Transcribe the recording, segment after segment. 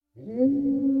Hello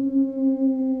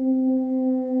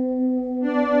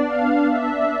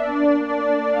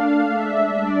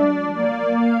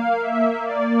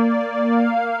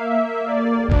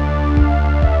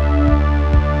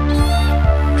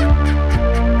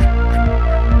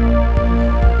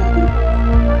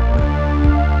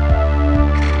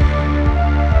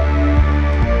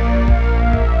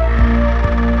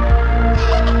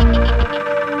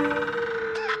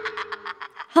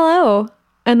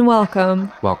and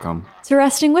welcome Welcome. to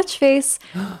Resting Witch Face,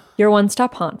 your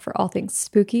one-stop haunt for all things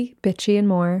spooky, bitchy, and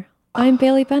more. I'm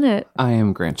Bailey Bennett. I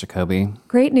am Grant Jacoby.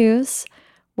 Great news.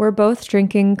 We're both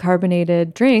drinking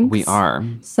carbonated drinks. We are.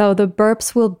 So the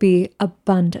burps will be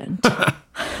abundant.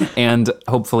 And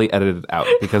hopefully edited out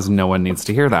because no one needs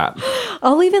to hear that.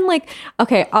 I'll leave in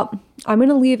I'm going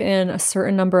to leave in a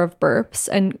certain number of burps,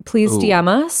 and please DM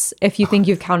us if you think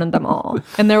you've counted them all.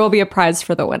 And there will be a prize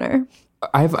for the winner.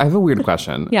 I have a weird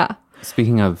question. Yeah.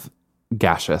 Speaking of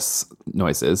gaseous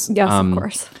noises. Yes, of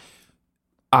course.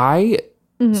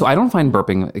 So I don't find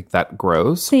burping like, that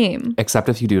gross. Same. Except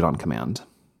if you do it on command.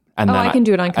 And I can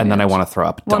do it on And then I command. want to throw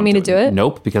up. Want me to do it?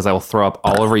 Nope, because I will throw up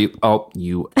all over you. Oh,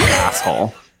 you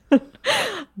asshole.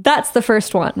 That's the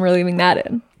first one. We're leaving that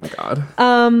in. Oh my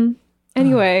God.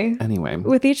 Anyway. Anyway.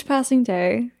 With each passing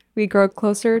day, we grow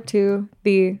closer to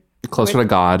Closer to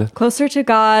God. closer to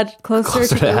God, closer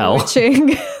to to hell.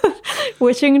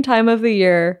 witching time of the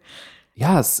year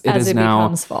Yes, it as is it now.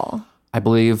 becomes fall. I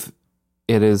believe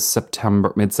it is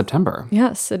mid-September.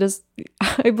 Yes, it is.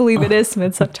 I believe it is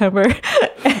mid-September.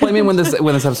 Well, I mean, when this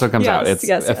episode comes out, it's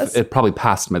yes. it probably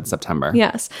past mid-September.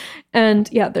 Yes, and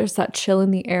yeah, there's that chill in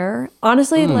the air.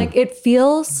 Honestly, like it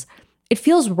feels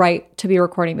right to be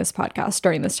recording this podcast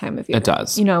during this time of year. It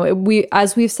does. You know,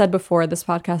 as we've said before, this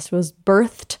podcast was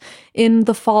birthed in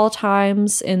the fall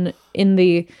times. In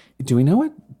the Do we know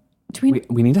what? We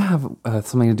need to have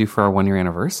something to do for our 1-year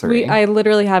anniversary. I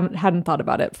literally hadn't thought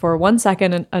about it for 1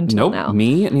 second until nope, now.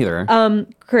 me neither.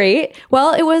 Great.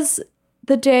 Well, it was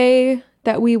the day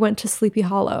that we went to Sleepy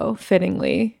Hollow,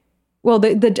 fittingly. Well,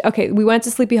 we went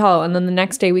to Sleepy Hollow, and then the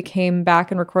next day we came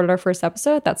back and recorded our first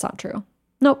episode. That's not true.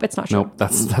 Nope, it's not true. Nope,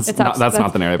 that's not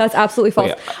the narrative. That's absolutely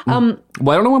false. Well,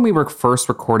 I don't know when we first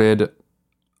recorded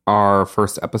our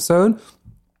first episode,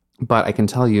 but I can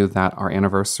tell you that our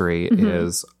anniversary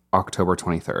is October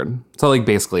 23rd. So like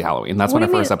basically Halloween. That's when our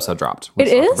first episode dropped. It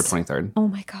is? October 23rd. Oh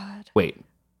my God. Wait,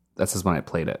 this is when I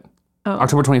played it.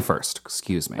 October 21st.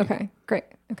 Excuse me. Okay, great.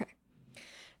 Okay.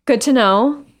 Good to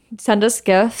know. Send us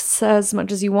gifts as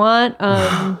much as you want.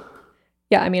 Yeah,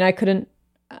 I mean, I couldn't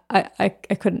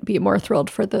be more thrilled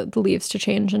for the leaves to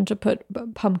change and to put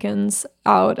pumpkins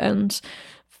out and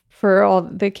for all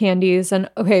the candies. And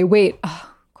okay, wait.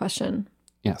 Question.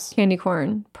 Yes. Candy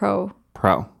corn pro.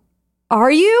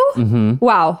 Are you? Mm-hmm.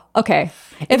 Wow. Okay.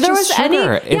 If there was just any,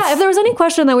 sugar. if there was any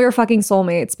question that we were fucking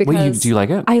soulmates, because Wait, do you like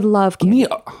it? I love candy.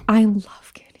 I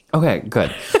love candy. Okay,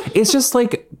 good. It's just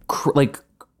like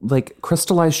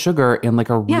crystallized sugar in like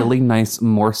a really nice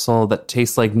morsel that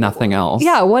tastes like nothing else.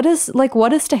 Yeah, what is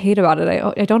to hate about it?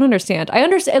 I don't understand. I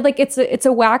understand like it's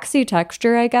a waxy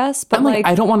texture, I guess, but And like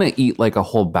I don't want to eat like a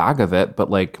whole bag of it, but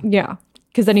like yeah,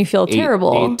 because then you feel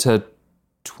terrible. 8 to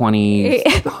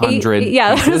 2,000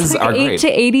 yeah, pieces like are 8 great. to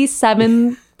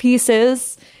 87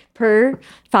 pieces per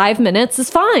 5 minutes is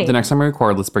fine. The next time we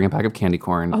record, let's bring a pack of candy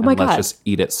corn and my let's God. just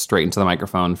eat it straight into the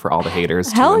microphone for all the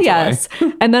haters. Hell to enjoy. yes.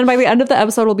 And then by the end of the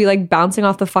episode, we'll be like bouncing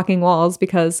off the fucking walls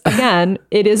because, again,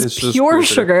 it is It's just pure pure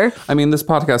sugar. I mean, this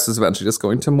podcast is eventually just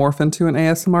going to morph into an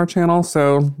ASMR channel,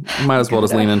 so might as well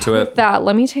just lean into it. That,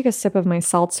 let me take a sip of my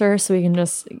seltzer so we can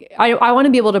just. I want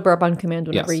to be able to burp on command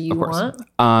whenever Yes, you of course.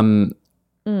 want.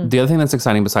 The other thing that's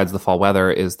exciting besides the fall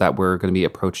weather is that we're going to be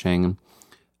approaching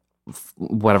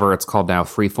whatever it's called now,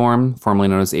 Freeform, formerly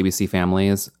known as ABC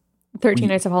Families. 13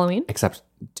 Nights of Halloween. Except,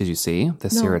 did you see?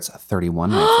 This year it's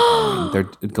 31 Nights of Halloween.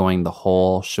 They're going the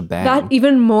whole shebang. That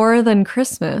even more than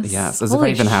Christmas. Yes, as Holy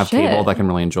if I even have shit. cable that can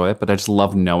really enjoy it. But I just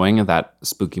love knowing that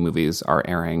spooky movies are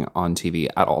airing on TV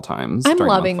at all times. I'm during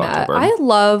the loving month of that. October. I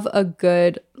love a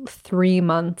good 3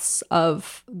 months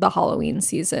of the Halloween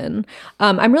season.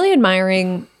 I'm really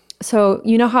admiring. So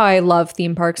you know how I love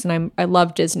theme parks and I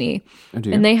love Disney,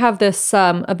 do you? and they have this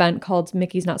event called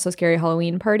Mickey's Not So Scary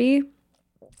Halloween Party,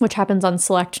 which happens on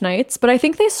select nights. But I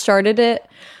think they started it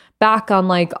back on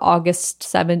like August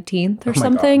 17th or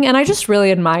something, and I just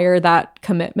really admire that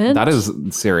commitment. That is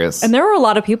serious. And there were a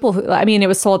lot of people who, I mean, it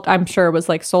was sold, I'm sure it was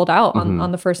like sold out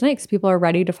on the first night because people are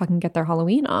ready to fucking get their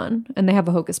Halloween on. And they have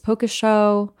a Hocus Pocus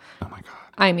show. Oh my God.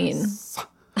 I mean,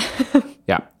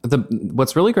 Yeah.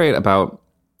 What's really great about,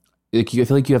 like, I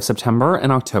feel like you have September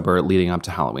and October leading up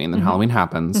to Halloween. Then Halloween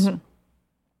happens.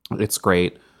 It's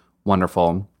great.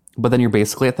 Wonderful. But then you're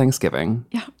basically at Thanksgiving.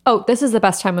 Yeah. Oh, this is the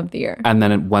best time of the year. And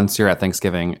then once you're at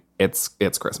Thanksgiving, it's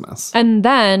Christmas. And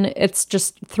then it's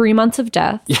just 3 months of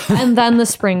death. And then the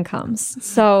spring comes.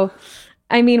 So,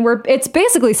 I mean, it's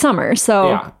basically summer. So,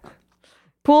 Yeah.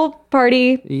 Pool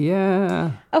party.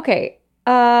 Yeah. Okay.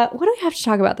 What do we have to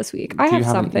talk about this week? I have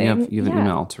something. You have an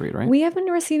email to read, right? We have been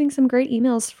receiving some great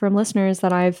emails from listeners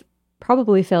that I've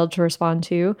probably failed to respond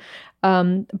to.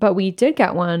 But we did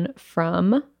get one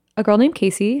from a girl named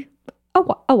Casey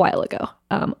a while ago,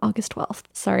 August 12th.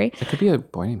 Sorry. It could be a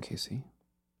boy named Casey.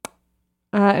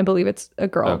 I believe it's a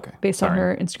girl based on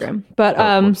her Instagram.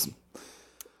 But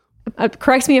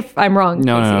correct me if I'm wrong.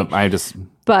 No, I just...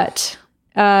 But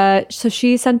so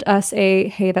she sent us a,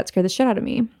 hey, that scared the shit out of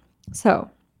me. So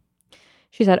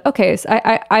she said, okay, so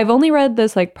I've only read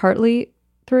this like partly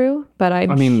through, but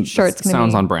I'm sure it's going to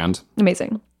sounds on brand.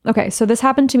 Amazing. Okay, so this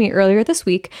happened to me earlier this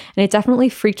week, and it definitely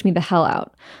freaked me the hell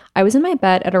out. I was in my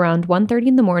bed at around 1:30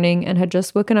 in the morning and had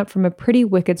just woken up from a pretty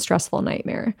wicked, stressful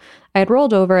nightmare. I had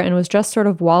rolled over and was just sort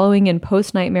of wallowing in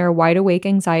post-nightmare, wide-awake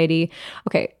anxiety.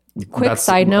 Okay, quick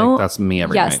side note. That's me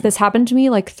every night. Yes, this happened to me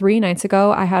like 3 nights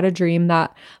ago. I had a dream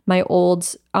that my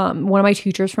old, one of my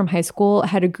teachers from high school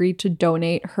had agreed to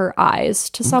donate her eyes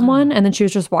to someone. And then she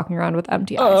was just walking around with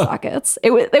empty eye sockets.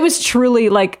 It was truly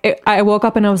like, I woke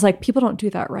up and I was like, people don't do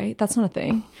that, right? That's not a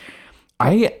thing.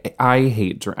 I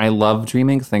hate I love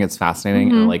dreaming. I think it's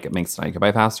fascinating and like it makes the night go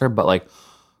by faster. But like,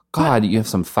 God, you have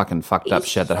some fucking fucked up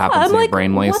shit that happens in your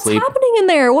brain while you sleep. What's happening in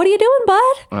there? What are you doing,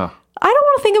 bud? I don't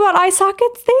want to think about eye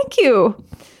sockets. Thank you.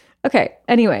 Okay.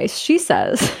 Anyway, she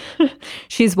says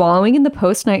she's wallowing in the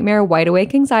post-nightmare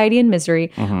wide-awake anxiety and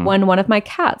misery when one of my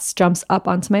cats jumps up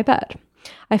onto my bed.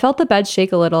 I felt the bed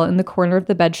shake a little and the corner of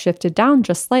the bed shifted down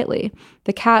just slightly.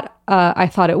 The cat I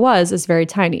thought it was is very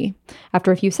tiny.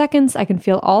 After a few seconds, I can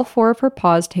feel all 4 of her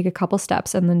paws take a couple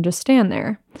steps and then just stand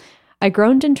there. I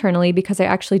groaned internally because I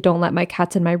actually don't let my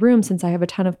cats in my room since I have a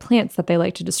ton of plants that they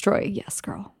like to destroy. Yes,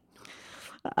 girl.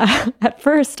 At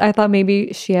first, I thought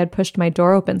maybe she had pushed my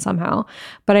door open somehow,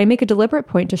 but I make a deliberate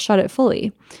point to shut it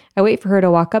fully. I wait for her to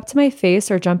walk up to my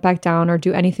face or jump back down or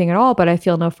do anything at all, but I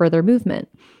feel no further movement.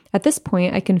 At this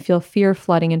point, I can feel fear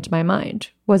flooding into my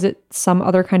mind. Was it some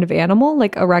other kind of animal,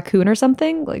 like a raccoon or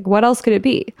something? Like, what else could it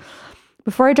be?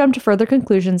 Before I jump to further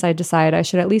conclusions, I decide I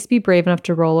should at least be brave enough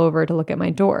to roll over to look at my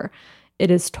door.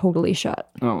 It is totally shut.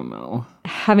 Oh, no.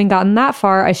 Having gotten that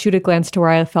far, I shoot a glance to where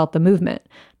I felt the movement.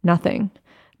 Nothing.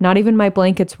 Not even my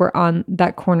blankets were on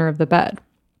that corner of the bed.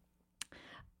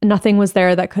 Nothing was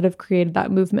there that could have created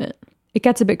that movement. It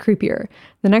gets a bit creepier.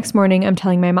 The next morning, I'm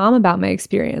telling my mom about my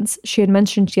experience. She had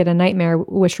mentioned she had a nightmare,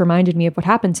 which reminded me of what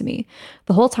happened to me.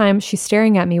 The whole time, she's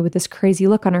staring at me with this crazy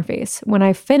look on her face. When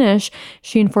I finish,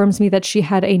 she informs me that she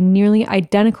had a nearly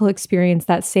identical experience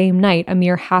that same night, a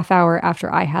mere half hour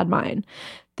after I had mine.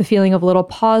 The feeling of little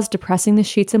paws depressing the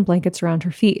sheets and blankets around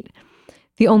her feet.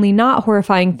 The only not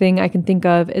horrifying thing I can think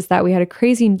of is that we had a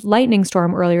crazy lightning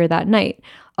storm earlier that night.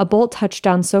 A bolt touched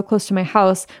down so close to my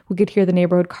house, we could hear the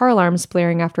neighborhood car alarms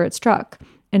blaring after it struck.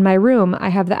 In my room, I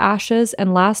have the ashes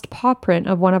and last paw print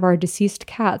of one of our deceased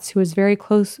cats who was very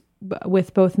close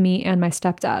with both me and my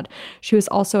stepdad. She was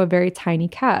also a very tiny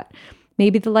cat.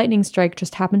 Maybe the lightning strike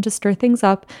just happened to stir things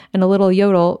up, and a little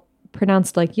yodel,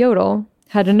 pronounced like yodel,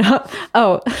 had enough...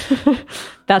 Oh,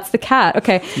 that's the cat.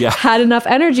 Okay. Yeah. Had enough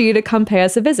energy to come pay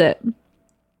us a visit.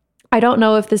 I don't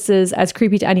know if this is as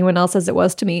creepy to anyone else as it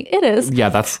was to me. It is. Yeah,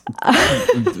 that's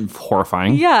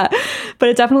horrifying. Yeah, but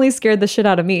it definitely scared the shit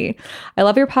out of me. I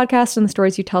love your podcast and the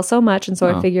stories you tell so much, and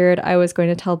so I figured if I was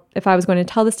going to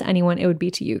tell this to anyone, it would be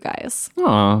to you guys.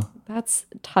 Aw. That's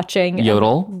touching.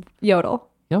 Yodel? Yodel.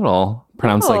 Yodel.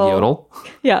 Pronounced like yodel?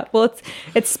 Yeah, well,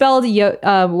 it's spelled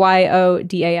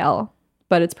Y-O-D-A-L,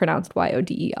 but it's pronounced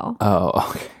Y-O-D-E-L. Oh,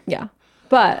 okay. Yeah,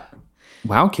 but...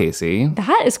 Wow, Casey.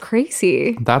 That is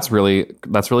crazy. That's really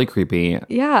creepy.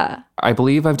 Yeah. I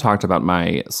believe I've talked about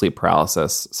my sleep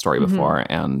paralysis story before.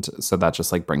 And so that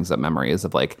just like brings up memories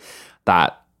of like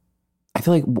that. I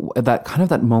feel like that kind of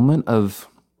that moment of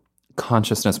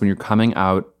consciousness when you're coming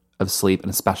out of sleep,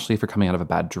 and especially if you're coming out of a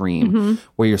bad dream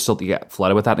where you get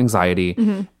flooded with that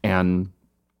anxiety and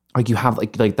like you have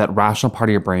like that rational part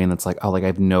of your brain that's like, oh, like I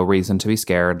have no reason to be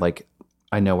scared. Like,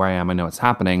 I know where I am. I know what's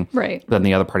happening. Right. But then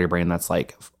the other part of your brain that's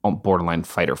like borderline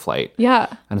fight or flight. Yeah.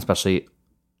 And especially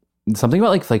something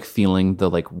about like feeling the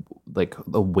like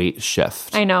the weight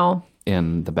shift. I know.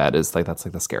 In the bed is like that's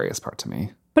like the scariest part to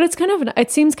me. But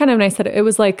it seems kind of nice that it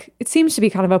was like it seems to be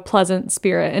kind of a pleasant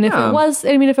spirit. And if it was,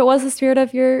 I mean, if it was the spirit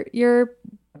of your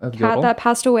of cat Yodel? that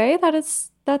passed away,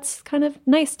 that's kind of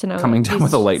nice to know. Coming down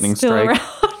with a lightning strike.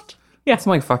 Around. Yeah.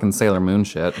 Some like fucking Sailor Moon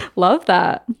shit. Love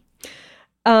that.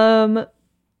 Well,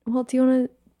 do you want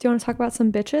to talk about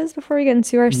some bitches before we get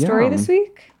into our story this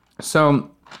week?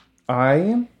 So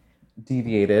I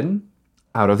deviated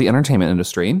out of the entertainment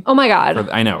industry. Oh my God.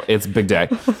 I know, it's a big day.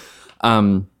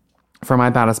 For my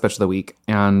baddest bitch of the week.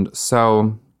 And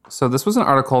so this was an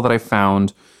article that I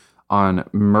found on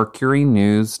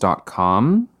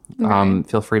mercurynews.com. Okay.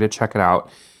 Feel free to check it out.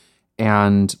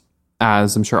 And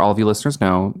as I'm sure all of you listeners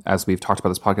know, as we've talked about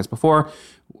this podcast before,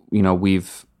 you know,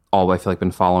 we've all, I feel like,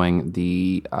 been following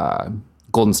the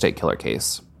Golden State Killer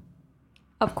case.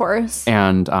 Of course.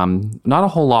 And not a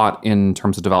whole lot in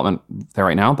terms of development there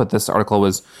right now, but this article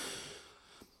was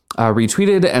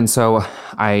retweeted. And so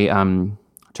I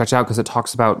checked it out because it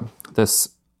talks about this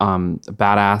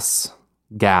badass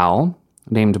gal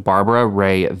named Barbara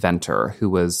Ray Venter, who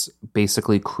was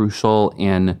basically crucial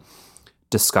in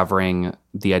discovering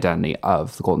the identity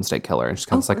of the Golden State Killer. And she's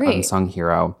kind of like an unsung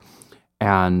hero.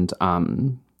 And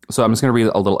so I'm just going to read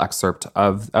a little excerpt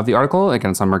of the article.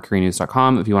 Again, it's on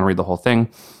mercurynews.com if you want to read the whole thing.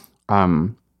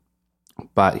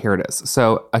 But here it is.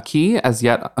 So a key as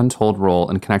yet untold role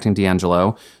in connecting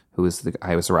D'Angelo, who was the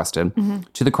guy who was arrested,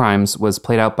 to the crimes was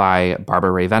played out by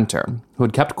Barbara Ray Venter, who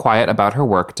had kept quiet about her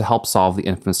work to help solve the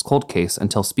infamous cold case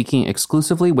until speaking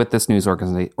exclusively with this news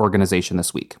organization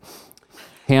this week.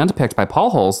 Handpicked by Paul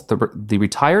Holes, the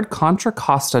retired Contra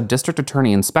Costa District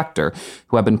Attorney Inspector,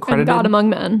 who had been credited... And God among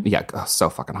men. Yeah, so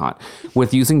fucking hot.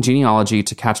 With using genealogy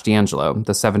to catch D'Angelo,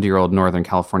 the 70-year-old Northern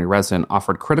California resident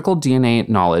offered critical DNA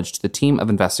knowledge to the team of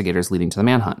investigators leading to the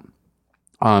manhunt.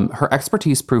 Her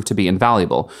expertise proved to be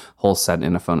invaluable, Holes said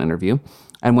in a phone interview.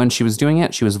 And when she was doing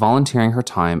it, she was volunteering her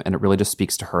time, and it really just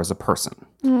speaks to her as a person.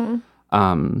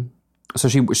 So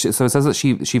it says that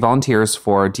she volunteers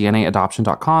for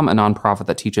DNAadoption.com, a nonprofit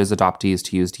that teaches adoptees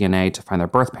to use DNA to find their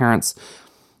birth parents.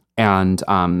 And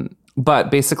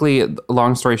but basically,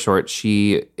 long story short,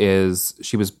 she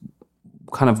was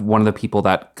kind of one of the people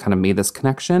that kind of made this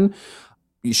connection.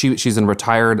 She's a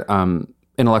retired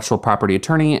intellectual property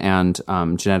attorney and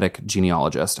genetic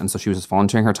genealogist. And so she was just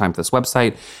volunteering her time for this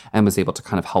website and was able to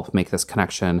kind of help make this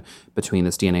connection between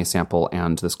this DNA sample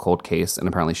and this cold case. And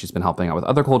apparently she's been helping out with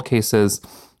other cold cases.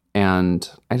 And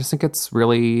I just think it's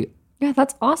really... Yeah,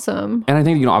 that's awesome. And I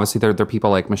think, you know, obviously there are people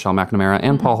like Michelle McNamara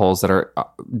and Paul Holes that are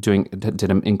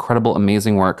did incredible,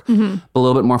 amazing work, but a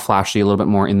little bit more flashy, a little bit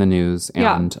more in the news.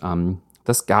 And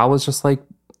this gal was just like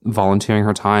volunteering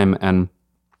her time, and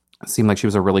it seemed like she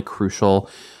was a really crucial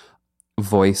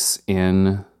voice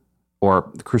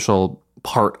or crucial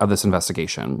part of this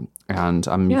investigation. And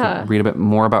you can read a bit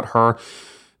more about her.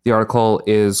 The article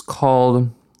is called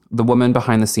 "The Woman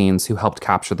Behind the Scenes Who Helped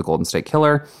Capture the Golden State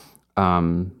Killer."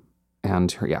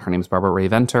 And her name is Barbara Ray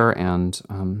Venter, and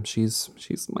she's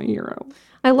my hero.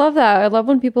 I love that. I love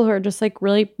when people who are just like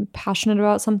really passionate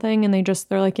about something and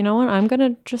they're like, you know what, I'm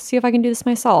gonna just see if I can do this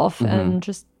myself and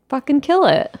just fucking kill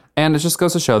it. And it just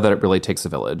goes to show that it really takes a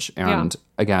village. And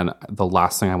again, the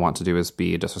last thing I want to do is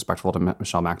be disrespectful to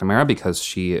Michelle McNamara, because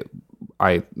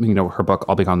her book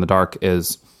I'll Be Gone in the Dark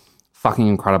is fucking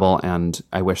incredible, and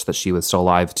I wish that she was still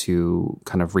alive to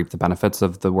kind of reap the benefits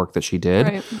of the work that she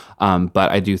did. Right.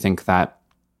 But I do think that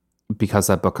because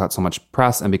that book got so much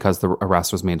press and because the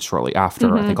arrest was made shortly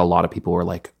after, I think a lot of people were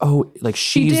like, oh, like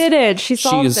she did it. She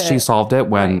solved it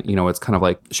when, you know, it's kind of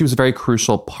like she was a very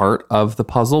crucial part of the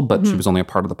puzzle, but she was only a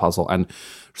part of the puzzle. And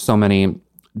so many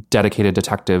dedicated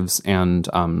detectives and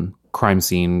crime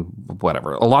scene,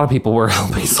 whatever. A lot of people were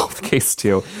helping solve the case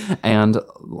too. And a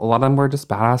lot of them were just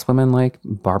badass women like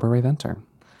Barbara Ray Venter.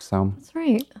 So that's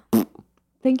right.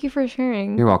 Thank you for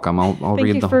sharing. You're welcome. I'll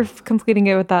read Thank you for completing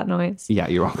it with that noise. Yeah,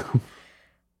 you're welcome.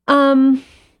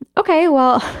 Okay,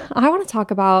 well, I want to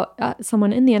talk about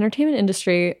someone in the entertainment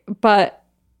industry, but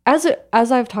as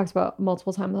I've talked about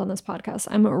multiple times on this podcast,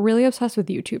 I'm really obsessed with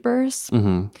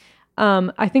YouTubers.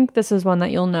 I think this is one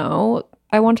that you'll know.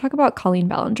 I want to talk about Colleen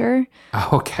Ballinger.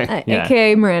 Okay.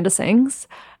 AKA Miranda Sings.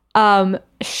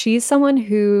 She's someone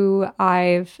who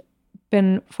I've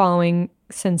been following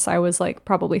since I was like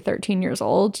probably 13 years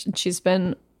old. She's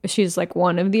like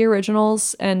one of the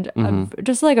originals, and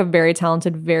just like a very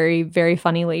talented, very, very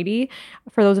funny lady.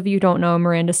 For those of you who don't know,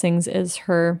 Miranda Sings is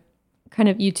her kind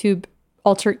of YouTube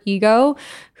alter ego,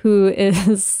 who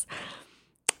is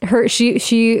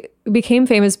she became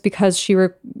famous because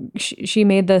she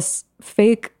made this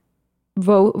fake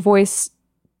voice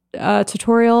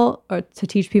tutorial to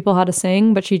teach people how to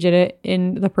sing, but she did it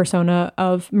in the persona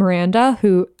of Miranda,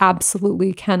 who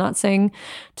absolutely cannot sing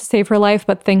to save her life,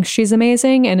 but thinks she's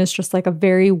amazing and is just like a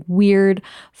very weird,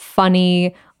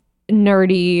 funny,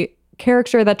 nerdy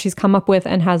character that she's come up with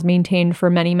and has maintained for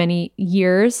many, many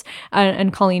years.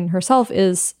 And Colleen herself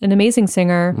is an amazing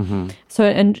singer. So,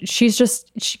 and she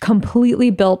completely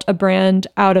built a brand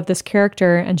out of this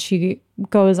character, and she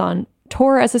goes on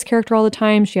tour as this character all the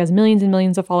time. She has millions and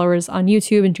millions of followers on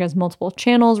YouTube, and she has multiple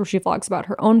channels where she vlogs about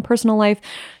her own personal life.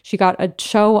 She got a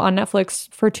show on Netflix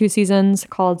for 2 seasons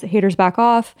called Haters Back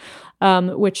Off,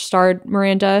 which starred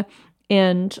Miranda.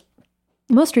 And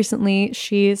most recently,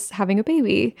 she's having a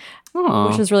baby,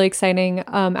 which is really exciting,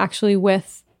 actually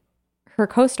with her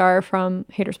co-star from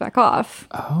Haters Back Off.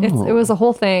 It was a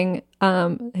whole thing.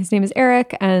 His name is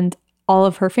Eric, and all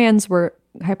of her fans were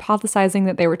hypothesizing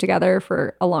that they were together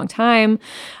for a long time.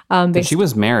 She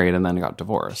was married and then got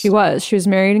divorced. She was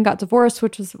married and got divorced,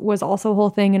 which was also a whole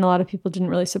thing, and a lot of people didn't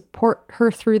really support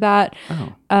her through that.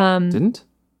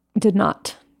 Did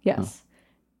not. Yes.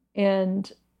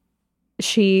 And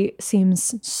she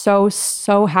seems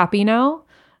so happy now.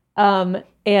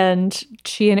 And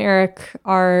she and Eric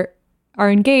are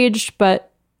engaged,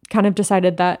 but kind of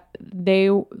decided that they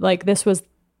this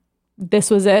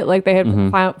was it. Like they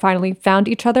had finally found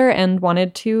each other and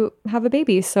wanted to have a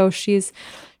baby. So she's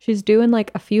due in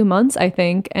like a few months, I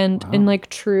think. And in like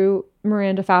true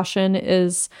Miranda fashion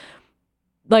is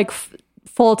like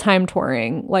full-time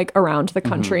touring like around the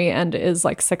country and is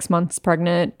like 6 months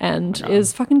pregnant and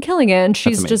is fucking killing it. And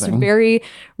she's just very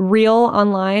real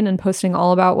online and posting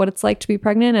all about what it's like to be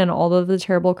pregnant and all of the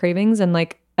terrible cravings, and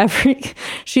like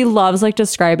she loves like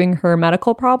describing her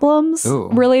medical problems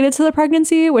related to the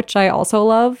pregnancy, which I also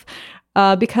love,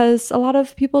 because a lot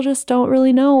of people just don't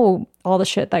really know all the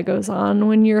shit that goes on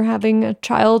when you're having a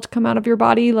child come out of your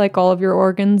body. Like all of your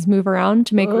organs move around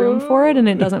to make room for it, and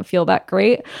it doesn't feel that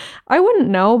great. I wouldn't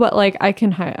know, but like I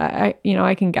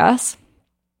can guess.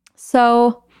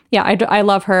 So yeah, I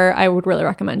love her. I would really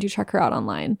recommend you check her out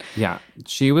online. Yeah,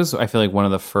 she was, I feel like, one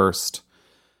of the first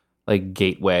like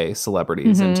gateway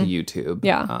celebrities into YouTube.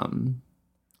 Yeah.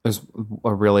 There's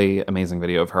a really amazing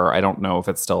video of her. I don't know if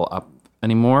it's still up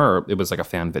anymore, or it was like a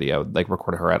fan video, like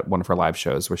recorded her at one of her live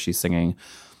shows where she's singing.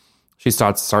 She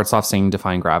starts off singing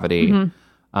Defying Gravity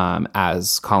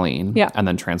as Colleen, and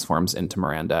then transforms into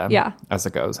Miranda as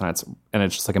it goes. And it's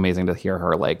just like amazing to hear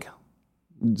her like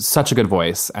such a good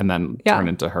voice and then turn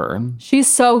into her.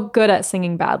 She's so good at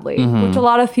singing badly, which a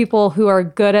lot of people who are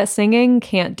good at singing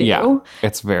can't do. Yeah,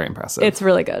 it's very impressive. It's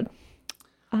really good.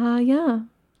 So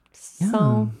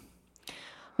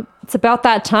it's about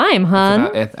that time, hon.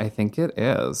 I think it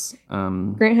is.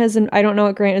 Grant has, I don't know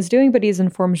what Grant is doing, but he's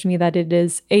informed me that it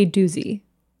is a doozy.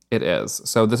 It is.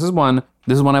 So this is one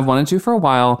I've wanted to for a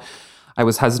while. I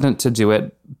was hesitant to do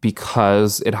it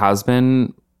because it has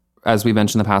been, as we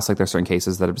mentioned in the past, like there's certain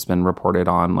cases that have just been reported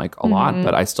on like a lot,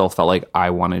 but I still felt like I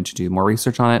wanted to do more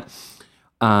research on it.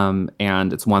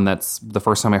 And it's one that's, the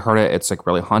first time I heard it, it's like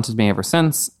really haunted me ever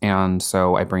since. And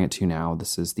so I bring it to you now.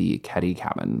 This is the Keddie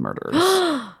Cabin murders.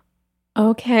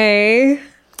 Okay.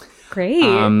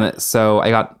 Great. So I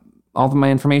got all of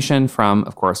my information from,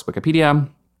 of course, Wikipedia,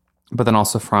 but then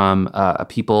also from a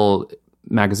People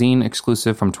magazine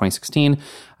exclusive from 2016,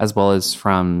 as well as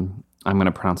from, I'm going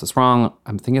to pronounce this wrong,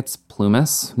 I think it's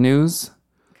Plumas News.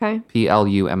 Okay.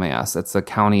 Plumas. It's a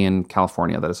county in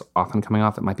California that is often coming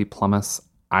off. It might be Plumas.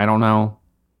 I don't know.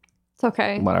 It's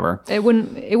okay. Whatever. It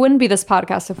wouldn't be this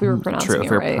podcast if we were pronouncing it right. True,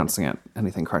 if we were pronouncing it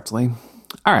anything correctly.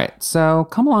 All right. So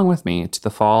come along with me to the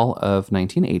fall of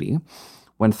 1980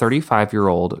 when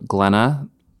 35-year-old Glenna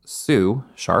Sue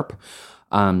Sharp,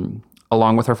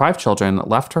 along with her 5 children,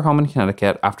 left her home in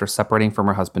Connecticut after separating from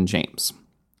her husband, James.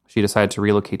 She decided to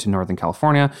relocate to Northern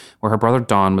California, where her brother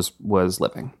Don was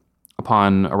living.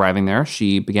 Upon arriving there,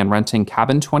 she began renting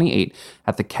Cabin 28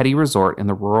 at the Keddie Resort in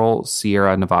the rural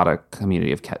Sierra Nevada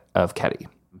community of Keddie.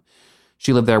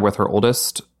 She lived there with her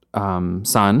oldest son,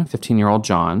 15-year-old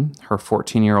John, her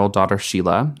 14-year-old daughter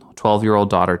Sheila, 12-year-old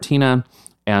daughter Tina,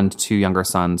 and 2 younger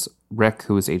sons, Rick,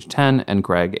 who was age 10, and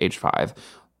Greg, age 5.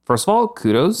 First of all,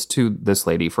 kudos to this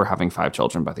lady for having 5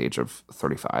 children by the age of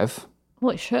 35.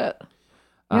 Holy shit.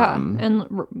 Yeah, and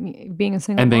being a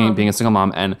single mom. And being a single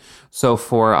mom. And so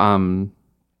for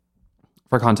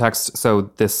context,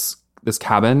 so this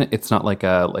cabin, it's not like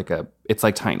it's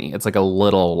like tiny. It's like a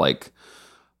little, like,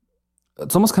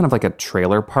 it's almost kind of like a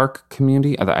trailer park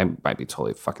community. I might be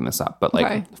totally fucking this up, but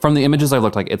like from the images I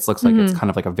looked like, it looks like it's kind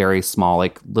of like a very small,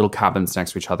 like little cabins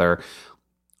next to each other.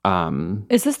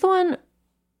 Is this the one?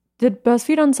 Did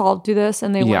BuzzFeed Unsolved do this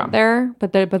and they weren't there,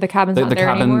 but the cabin's not there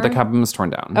anymore? The cabin was torn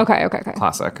down. Okay.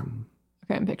 Classic. Okay,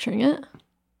 I'm picturing it.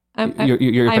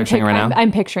 You're picturing it right now?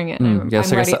 I'm picturing it. I'm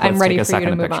ready for you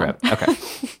to move on. Okay.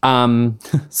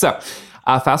 So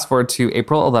fast forward to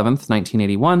April 11th,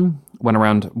 1981, when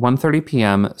around 1:30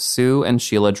 p.m., Sue and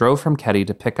Sheila drove from Ketty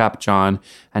to pick up John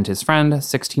and his friend,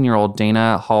 16-year-old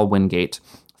Dana Hall Wingate,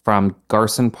 from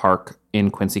Garson Park in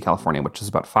Quincy, California, which is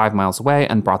about 5 miles away,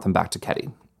 and brought them back to Ketty.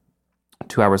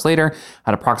 2 hours later,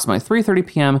 at approximately 3:30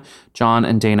 p.m., John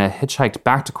and Dana hitchhiked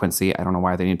back to Quincy. I don't know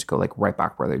why they need to go like right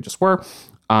back where they just were,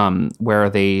 where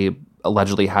they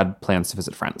allegedly had plans to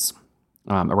visit friends.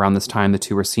 Around this time, the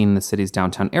two were seen in the city's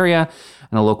downtown area,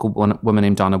 and a local woman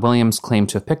named Donna Williams claimed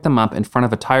to have picked them up in front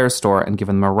of a tire store and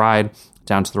given them a ride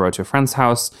down to the road to a friend's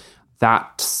house.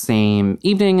 That same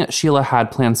evening, Sheila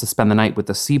had plans to spend the night with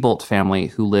the Seabolt family,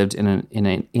 who lived in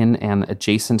an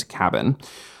adjacent cabin,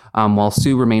 while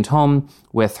Sue remained home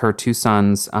with her two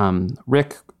sons,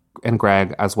 Rick and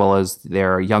Greg, as well as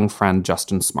their young friend,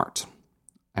 Justin Smart.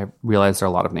 I realize there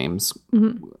are a lot of names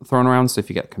thrown around, so if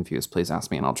you get confused, please ask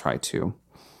me, and I'll try to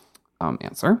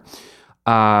answer.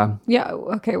 Yeah.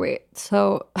 Okay. Wait.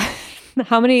 So,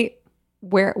 how many?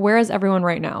 Where is everyone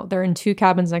right now? They're in two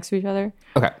cabins next to each other.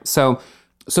 Okay. So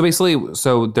basically,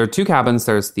 there are two cabins.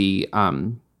 There's the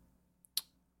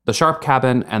Sharp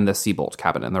cabin and the Seabolt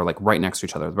cabin, and they're like right next to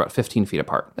each other. They're about 15 feet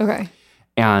apart. Okay.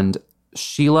 And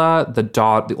Sheila,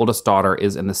 the oldest daughter,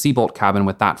 is in the Seabolt cabin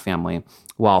with that family,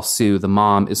 while Sue, the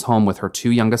mom, is home with her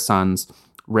two youngest sons,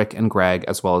 Rick and Greg,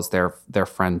 as well as their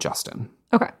friend Justin.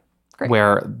 Okay, great.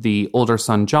 Where the older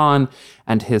son John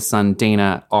and his son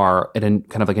Dana are in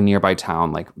kind of like a nearby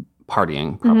town, like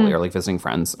partying probably, or like visiting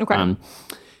friends. Okay.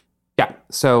 Yeah.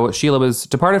 So Sheila was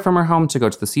departed from her home to go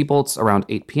to the Seabolts around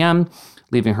 8 p.m.,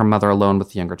 leaving her mother alone with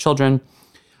the younger children.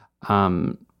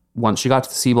 Once she got to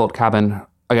the Seabolt cabin,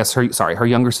 I guess her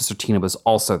younger sister Tina was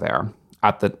also there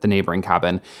at the neighboring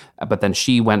cabin, but then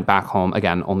she went back home,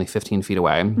 again, only 15 feet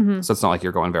away, so it's not like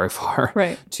you're going very far,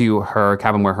 right, to her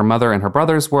cabin where her mother and her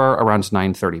brothers were around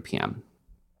 9:30 p.m.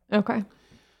 Okay.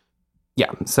 Yeah,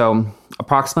 so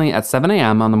approximately at 7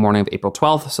 a.m. on the morning of April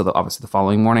 12th, so obviously the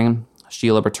following morning,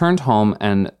 Sheila returned home,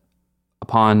 and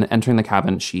upon entering the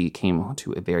cabin, she came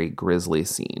to a very grisly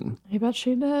scene. I bet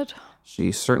she did.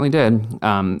 She certainly did,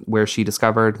 where she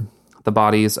discovered the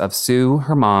bodies of Sue,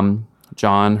 her mom,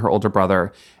 John, her older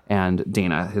brother, and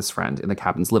Dana, his friend, in the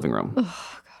cabin's living room.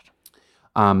 Oh,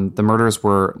 God. The murders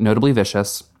were notably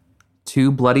vicious.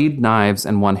 2 bloodied knives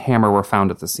and 1 hammer were found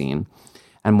at the scene,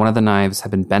 and one of the knives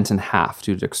had been bent in half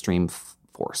due to extreme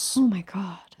force. Oh, my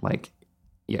God. Like,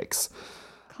 yikes.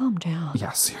 Calm down.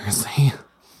 Yeah, seriously.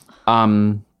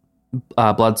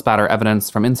 Blood spatter evidence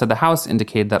from inside the house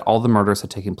indicated that all the murders had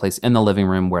taken place in the living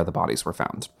room where the bodies were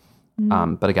found.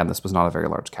 But again, this was not a very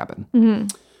large cabin. Mm-hmm.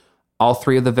 All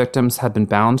 3 of the victims had been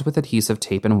bound with adhesive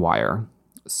tape and wire.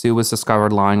 Sue was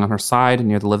discovered lying on her side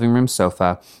near the living room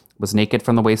sofa, was naked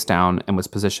from the waist down, and was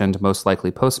positioned most likely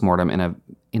post-mortem in an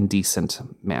indecent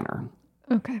manner.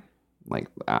 Okay. Like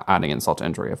adding insult to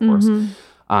injury, of course.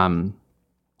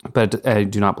 But I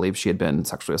do not believe she had been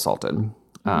sexually assaulted.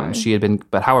 However, she had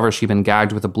been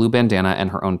gagged with a blue bandana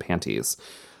and her own panties,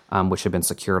 which had been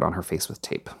secured on her face with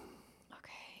tape.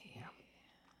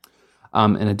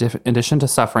 In addition to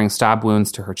suffering stab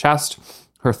wounds to her chest,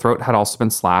 her throat had also been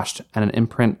slashed, and an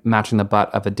imprint matching the butt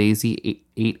of a Daisy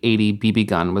 880 BB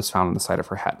gun was found on the side of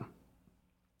her head.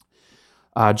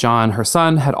 John, her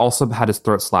son, had also had his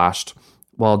throat slashed,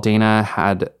 while Dana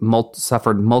had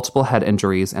suffered multiple head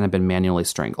injuries and had been manually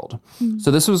strangled.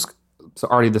 So this is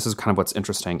kind of what's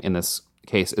interesting in this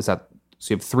case, is that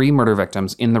so you have 3 murder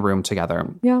victims in the room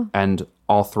together, and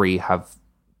all 3 have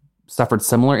suffered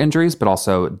similar injuries, but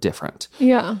also different.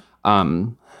 Yeah.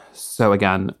 So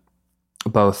again,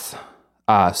 both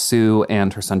Sue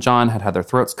and her son John had their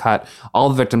throats cut. All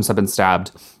the victims have been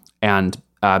stabbed and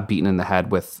beaten in the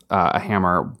head with a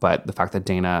hammer, but the fact that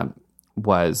Dana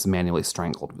was manually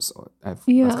strangled was that's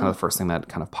kind of the first thing that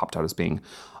kind of popped out as being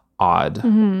odd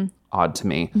to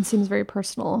me. It seems very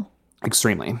personal.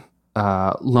 Extremely.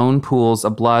 Lone pools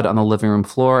of blood on the living room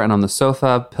floor and on the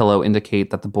sofa pillow indicate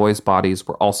that the boys' bodies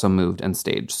were also moved and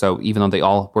staged. So even though they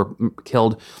all were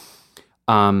killed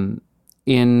in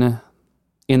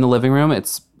the living room,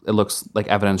 it looks like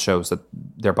evidence shows that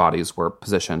their bodies were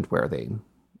positioned where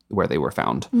they were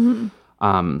found.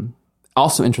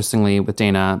 Also, interestingly, with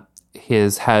Dana,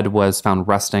 his head was found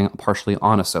resting partially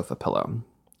on a sofa pillow.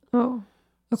 Oh,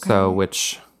 okay. So,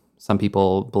 which some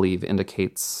people believe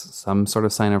indicates some sort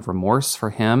of sign of remorse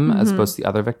for him as opposed to the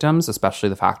other victims, especially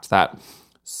the fact that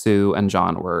Sue and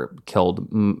John were killed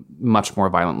much more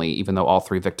violently, even though all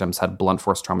 3 victims had blunt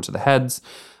force trauma to the heads,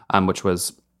 which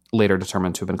was later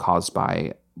determined to have been caused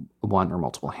by 1 or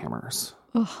multiple hammers.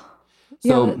 Oh.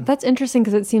 So, that's interesting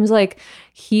because it seems like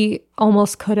he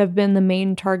almost could have been the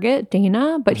main target,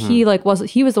 Dana, but he was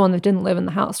the one that didn't live in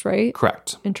the house, right?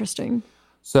 Correct. Interesting.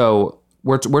 So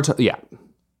yeah,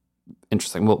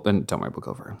 interesting. Well, and don't worry, we'll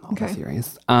go over all the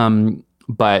theories.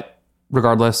 But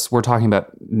regardless, we're talking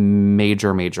about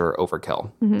major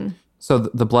overkill. Mm-hmm. So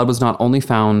the blood was not only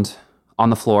found on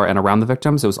the floor and around the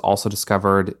victims, it was also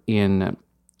discovered on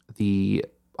the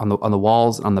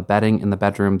walls, on the bedding in the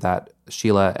bedroom that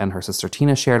Sheila and her sister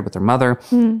Tina shared with their mother.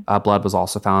 Blood was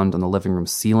also found on the living room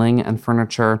ceiling and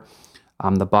furniture.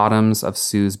 The bottoms of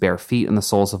Sue's bare feet and the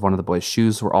soles of one of the boys'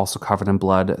 shoes were also covered in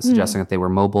blood, suggesting that they were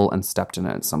mobile and stepped in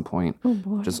it at some point,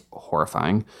 which is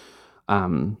horrifying.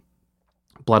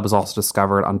 Blood was also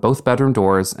discovered on both bedroom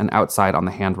doors and outside on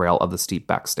the handrail of the steep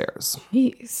back stairs.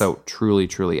 Jeez. So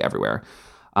truly everywhere.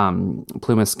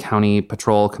 Plumas County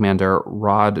Patrol Commander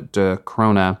Rod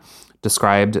DeCrona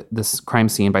described this crime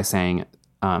scene by saying,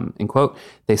 in quote,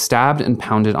 "They stabbed and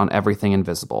pounded on everything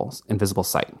invisible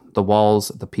sight. The walls,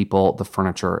 the people, the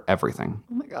furniture, everything.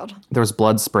 Oh my God. There was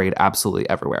blood sprayed absolutely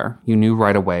everywhere. You knew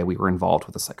right away we were involved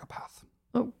with a psychopath."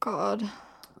 Oh God.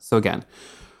 So again,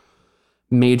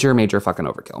 major fucking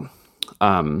overkill.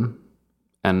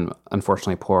 And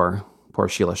unfortunately, poor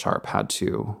Sheila Sharp had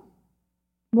to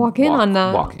walk in on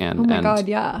that. Walk in. Oh my God,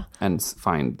 yeah. And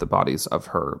find the bodies of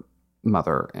her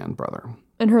mother and brother.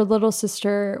 And her little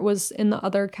sister was in the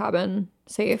other cabin,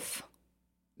 safe.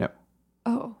 Yep.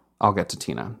 Oh. I'll get to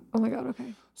Tina. Oh my God,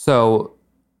 okay. So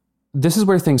this is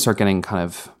where things start getting kind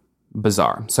of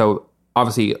bizarre. So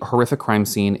obviously, horrific crime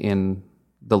scene in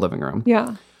the living room.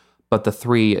 Yeah. But the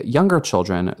three younger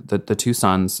children, the two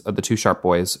sons of the two Sharp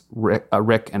boys,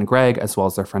 Rick and Greg, as well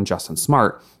as their friend Justin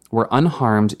Smart, were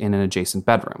unharmed in an adjacent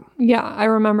bedroom. Yeah, I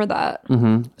remember that.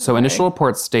 Mm-hmm. So initial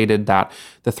reports stated that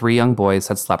the three young boys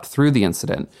had slept through the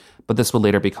incident, but this would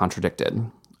later be contradicted.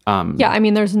 Yeah, I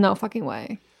mean, there's no fucking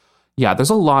way. Yeah, there's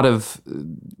a lot of...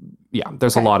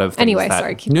 there's a lot of things anyway, that,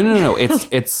 sorry. No.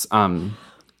 It's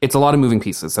a lot of moving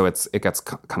pieces, so it gets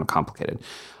kind of complicated.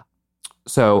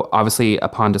 So obviously,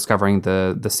 upon discovering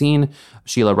the scene,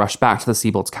 Sheila rushed back to the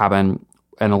Seabolt's cabin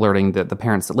and alerting the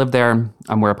parents that lived there,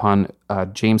 whereupon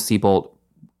James Seabolt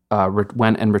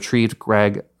went and retrieved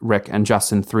Greg, Rick, and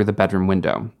Justin through the bedroom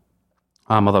window.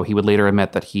 Although he would later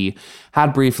admit that he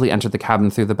had briefly entered the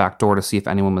cabin through the back door to see if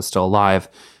anyone was still alive,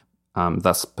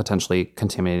 thus potentially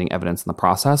contaminating evidence in the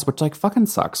process, which like fucking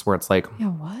sucks. Where it's like, yeah,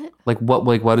 what?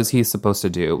 What is he supposed to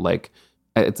do? Like,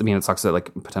 it sucks that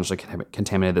like potentially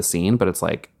contaminated the scene, but it's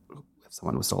like if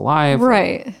someone was still alive,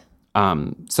 right?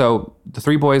 So the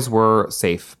three boys were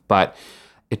safe, but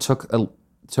it took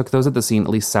those at the scene at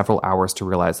least several hours to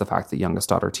realize the fact that youngest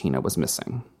daughter Tina was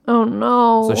missing. Oh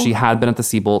no! So she had been at the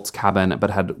Seabolt's cabin, but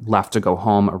had left to go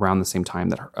home around the same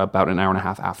time that about an hour and a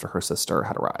half after her sister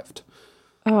had arrived.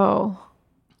 Oh.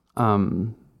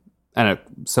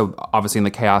 So obviously in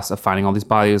the chaos of finding all these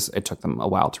bodies, it took them a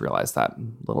while to realize that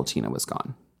little Tina was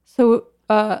gone. So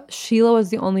Sheila was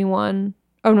the only one.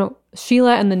 Oh no,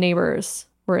 Sheila and the neighbors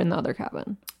were in the other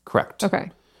cabin. Correct.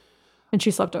 Okay. And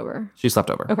she slept over.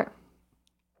 Okay.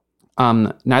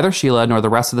 Neither Sheila nor the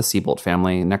rest of the Seabolt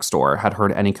family next door had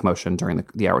heard any commotion during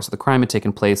the hours of the crime had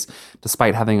taken place,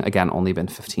 despite having, again, only been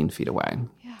 15 feet away,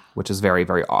 which is very,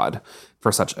 very odd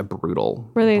for such a brutal...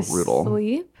 Were they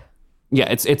asleep? Yeah,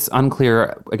 it's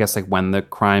unclear, I guess, like when the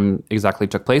crime exactly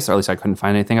took place, or at least I couldn't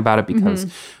find anything about it because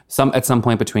at some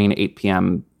point between 8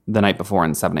 p.m. the night before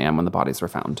and 7 a.m. when the bodies were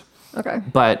found. Okay.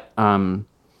 But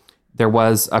there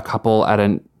was a couple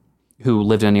who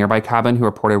lived in a nearby cabin who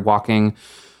reported waking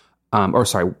up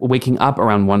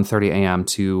around 1:30 a.m.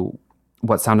 to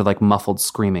what sounded like muffled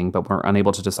screaming, but were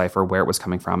unable to decipher where it was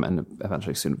coming from and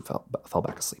eventually soon fell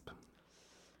back asleep.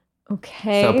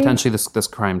 Okay. So potentially this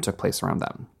crime took place around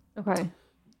then. Okay.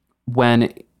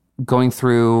 When going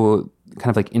through kind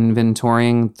of like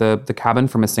inventorying the cabin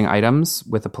for missing items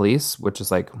with the police, which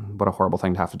is like, what a horrible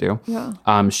thing to have to do.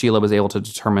 Yeah. Sheila was able to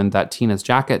determine that Tina's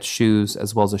jacket, shoes,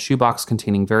 as well as a shoebox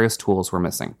containing various tools were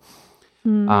missing.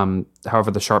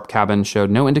 However, the Sharp cabin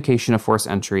showed no indication of forced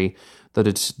entry. The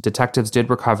detectives did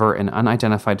recover an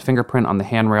unidentified fingerprint on the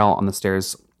handrail on the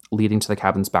stairs leading to the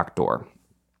cabin's back door.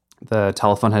 The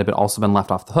telephone had also been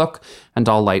left off the hook, and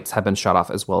all lights had been shut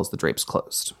off as well as the drapes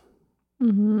closed.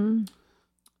 Mm-hmm.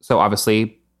 So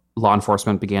obviously, law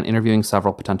enforcement began interviewing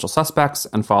several potential suspects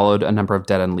and followed a number of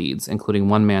dead-end leads, including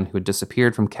one man who had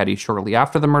disappeared from Keddie shortly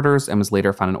after the murders and was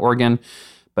later found in Oregon,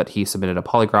 but he submitted a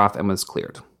polygraph and was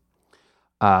cleared.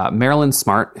 Marilyn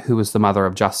Smart, who was the mother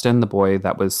of Justin, the boy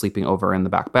that was sleeping over in the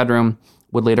back bedroom,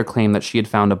 would later claim that she had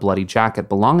found a bloody jacket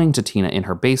belonging to Tina in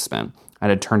her basement and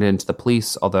had turned it into the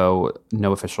police, although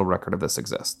no official record of this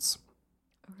exists.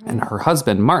 Okay. And her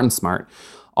husband, Martin Smart,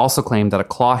 also claimed that a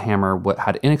claw hammer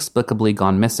had inexplicably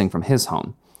gone missing from his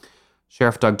home.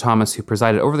 Sheriff Doug Thomas, who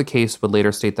presided over the case, would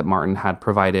later state that Martin had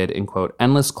provided, in quote,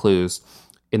 endless clues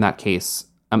in the case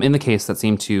that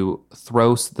seemed to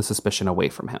throw the suspicion away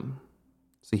from him.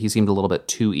 So he seemed a little bit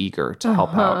too eager to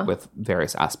help out with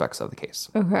various aspects of the case.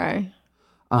 Okay.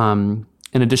 In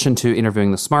addition to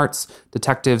interviewing the Smarts,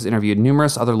 detectives interviewed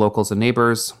numerous other locals and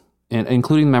neighbors,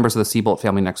 including members of the Seabolt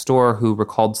family next door, who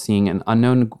recalled seeing an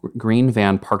unknown green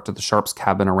van parked at the Sharps'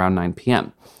 cabin around 9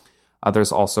 p.m.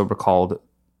 Others also recalled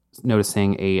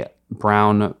noticing a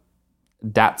brown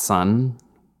Datsun,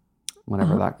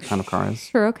 whatever that kind of car is.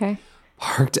 Sure, okay.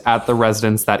 Parked at the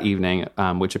residence that evening,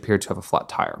 which appeared to have a flat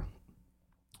tire.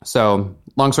 So,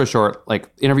 long story short, like,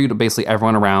 interviewed basically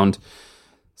everyone around.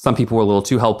 Some people were a little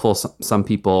too helpful. Some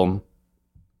people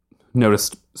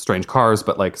noticed strange cars,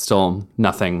 but like still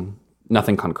nothing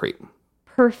concrete.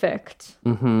 Perfect.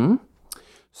 Mm-hmm.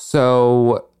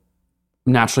 So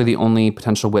naturally, the only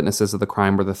potential witnesses of the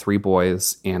crime were the three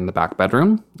boys in the back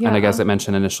bedroom. Yeah. And I guess I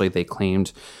mentioned initially, they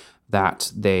claimed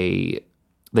that they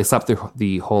slept through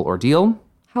the whole ordeal.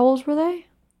 How old were they?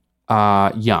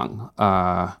 Young.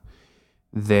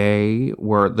 They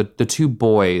were the two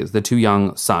boys, the two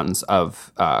young sons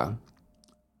of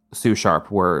Sue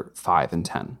Sharp were 5 and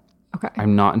 10. Okay.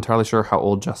 I'm not entirely sure how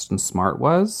old Justin Smart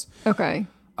was. Okay.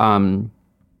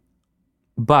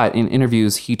 But in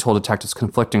interviews, he told detectives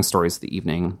conflicting stories of the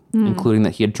evening, including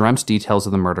that he had dreamt details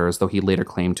of the murders, though he later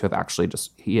claimed to have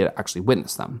he had actually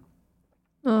witnessed them.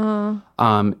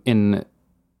 In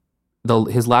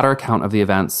his latter account of the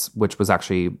events, which was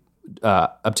actually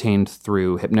obtained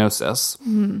through hypnosis,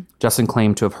 Justin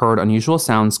claimed to have heard unusual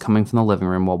sounds coming from the living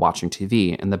room while watching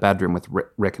TV in the bedroom with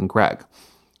Rick and Greg.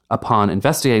 Upon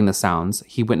investigating the sounds,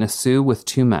 he witnessed Sue with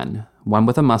two men, one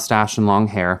with a mustache and long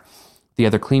hair, the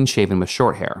other clean-shaven with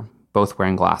short hair, both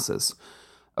wearing glasses.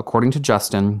 According to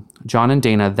Justin, John and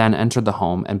Dana then entered the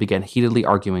home and began heatedly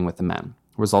arguing with the men,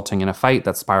 resulting in a fight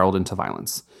that spiraled into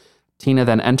violence. Tina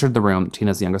then entered the room,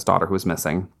 Tina's the youngest daughter who was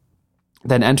missing,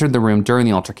 then entered the room during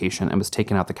the altercation and was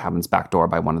taken out the cabin's back door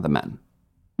by one of the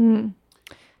men.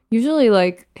 Usually,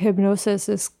 like, hypnosis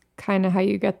is kind of how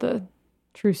you get the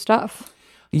true stuff.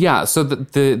 Yeah, so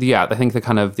I think the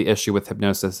kind of the issue with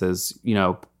hypnosis is,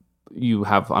 you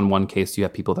have on one case, you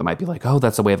have people that might be like, oh,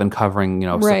 that's a way of uncovering,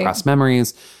 suppressed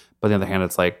memories. But on the other hand,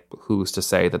 it's like, who's to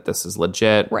say that this is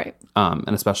legit? Right. And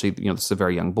especially, this is a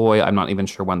very young boy. I'm not even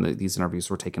sure when these interviews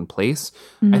were taking place.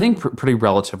 I think pretty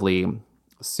relatively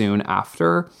soon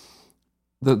after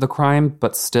the crime,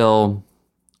 but still...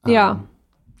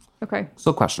 Okay.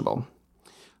 Still questionable.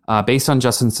 Based on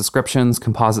Justin's descriptions,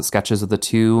 composite sketches of the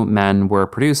two men were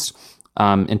produced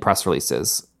in press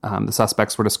releases. The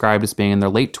suspects were described as being in their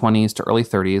late 20s to early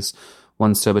 30s.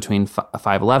 One stood between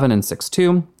 5'11 and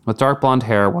 6'2", with dark blonde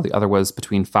hair, while the other was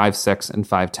between 5'6 and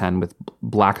 5'10", with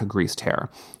black greased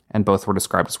hair. And both were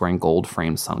described as wearing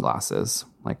gold-framed sunglasses.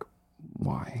 Like,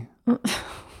 why?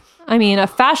 I mean, a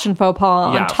fashion faux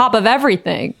pas on top of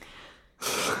everything.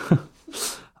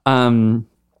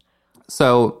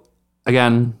 So,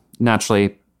 again,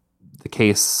 naturally, the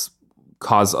case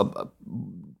caused a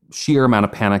sheer amount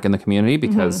of panic in the community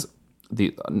because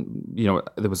there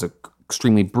was a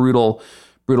extremely brutal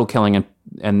killing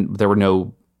and there were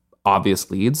no obvious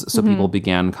leads. So people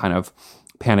began kind of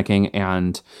panicking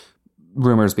and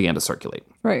rumors began to circulate.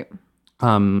 Right.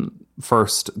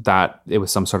 First, that it was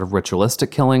some sort of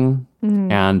ritualistic killing.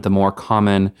 And the more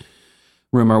common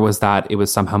rumor was that it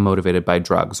was somehow motivated by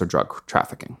drugs or drug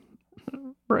trafficking.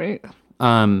 Right.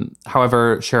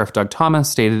 However, Sheriff Doug Thomas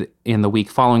stated in the week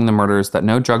following the murders that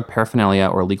no drug paraphernalia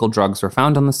or illegal drugs were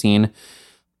found on the scene.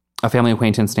 A family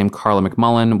acquaintance named Carla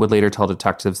McMullen would later tell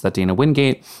detectives that Dana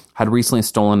Wingate had recently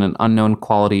stolen an unknown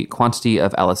quantity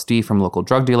of LSD from local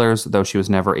drug dealers, though she was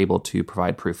never able to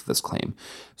provide proof of this claim.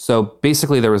 So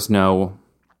basically, there was no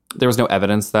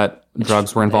evidence that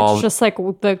drugs were involved. It's just like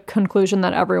the conclusion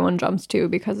that everyone jumps to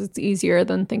because it's easier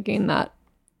than thinking that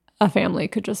a family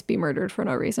could just be murdered for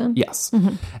no reason. Yes.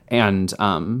 And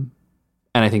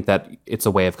I think that it's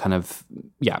a way of kind of,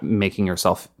 making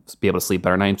yourself be able to sleep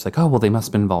better at night. It's like, oh, well, they must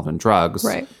have been involved in drugs.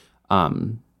 Right.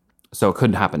 So it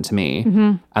couldn't happen to me.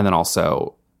 And then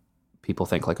also people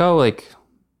think like, oh, like,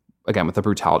 again, with the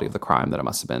brutality of the crime, that it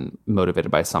must have been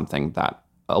motivated by something that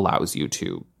allows you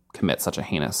to commit such a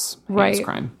heinous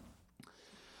crime.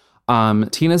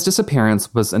 Tina's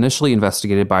disappearance was initially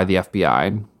investigated by the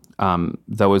FBI,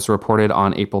 though it was reported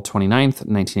on April 29th,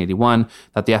 1981,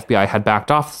 that the FBI had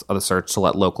backed off of the search to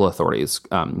let local authorities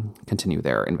continue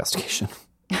their investigation.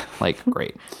 Like,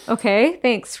 great. Okay,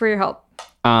 thanks for your help.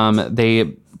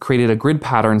 They created a grid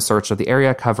pattern search of the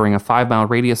area covering a 5-mile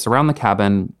radius around the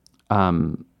cabin,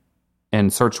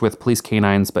 and searched with police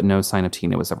canines, but no sign of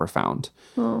Tina was ever found.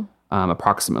 Oh.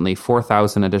 Approximately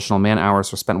 4,000 additional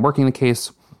man-hours were spent working the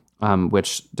case,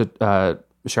 which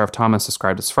Sheriff Thomas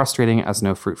described as frustrating as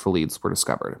no fruitful leads were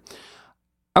discovered.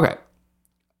 Okay.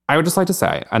 I would just like to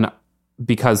say, and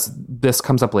because this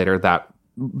comes up later, that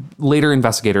later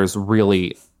investigators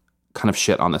really kind of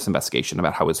shit on this investigation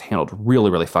about how it was handled really,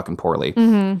 really fucking poorly.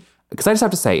 Because I just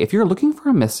have to say, if you're looking for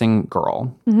a missing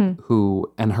girl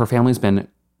who, and her family's been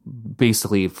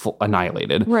basically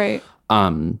annihilated. Right.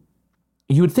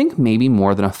 You would think maybe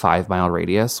more than a 5-mile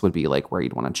radius would be like where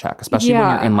you'd want to check, especially when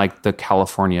you're in like the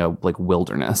California like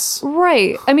wilderness.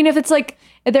 Right. I mean, if it's like,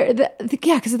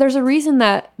 because there's a reason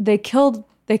that they killed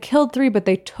 3, but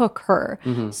they took her.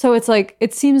 So it's like,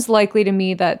 it seems likely to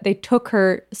me that they took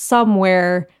her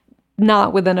somewhere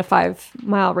not within a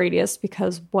 5-mile radius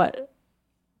because what?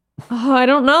 Oh, I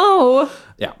don't know.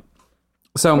 Yeah.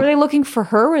 So were they looking for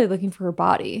her? Or were they looking for her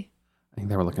body? I think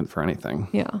they were looking for anything.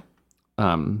 Yeah.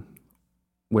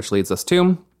 Which leads us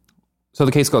to, so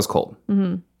the case goes cold.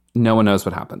 No one knows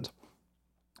what happened.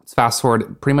 Let's fast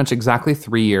forward pretty much exactly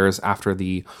 3 years after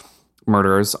the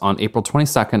murders on April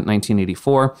 22nd,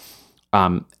 1984.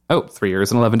 3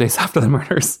 years and 11 days after the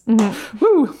murders.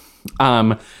 Woo!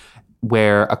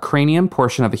 Where a cranium,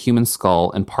 portion of a human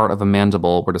skull, and part of a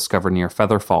mandible were discovered near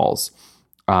Feather Falls,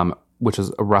 which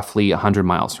is roughly 100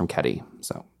 miles from Keddie.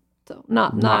 So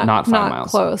not 5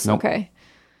 miles. Close. Nope. Okay.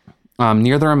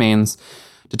 Near the remains,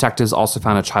 detectives also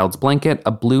found a child's blanket,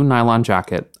 a blue nylon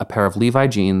jacket, a pair of Levi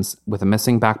jeans with a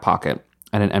missing back pocket,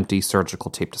 and an empty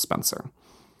surgical tape dispenser.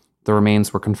 The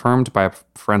remains were confirmed by a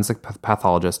forensic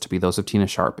pathologist to be those of Tina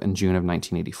Sharp in June of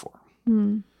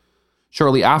 1984.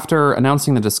 Shortly after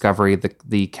announcing the discovery,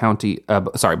 the county,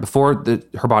 before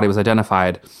her body was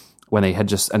identified, when they had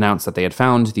just announced that they had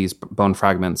found these bone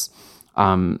fragments,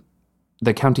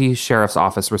 the county sheriff's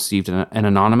office received an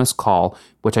anonymous call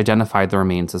which identified the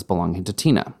remains as belonging to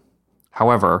Tina.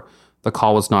 However, the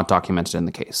call was not documented in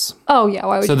the case. Oh yeah,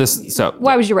 why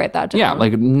would you write that down? Yeah,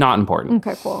 like not important.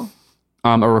 Okay, cool.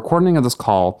 A recording of this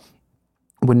call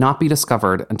would not be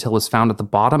discovered until it was found at the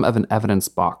bottom of an evidence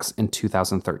box in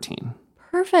 2013.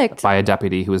 Perfect. By a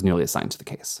deputy who was newly assigned to the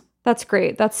case. That's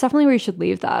great. That's definitely where you should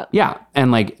leave that. Yeah,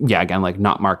 and again,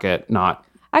 not mark it, not.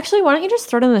 Actually, why don't you just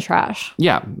throw it in the trash?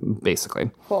 Yeah,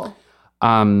 basically. Cool.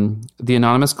 The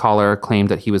anonymous caller claimed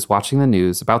that he was watching the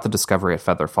news about the discovery at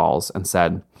Feather Falls and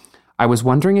said, "I was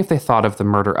wondering if they thought of the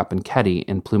murder up in Keddie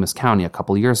in Plumas County a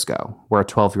couple years ago, where a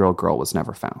 12-year-old girl was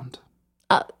never found."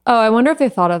 I wonder if they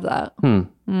thought of that.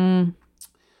 Again,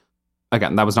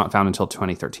 that was not found until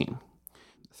 2013.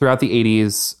 Throughout the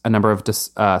 80s, a number of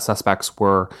suspects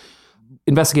were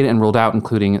investigated and ruled out,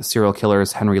 including serial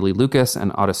killers Henry Lee Lucas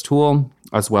and Otis Toole,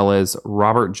 as well as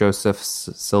Robert Joseph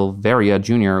Silveria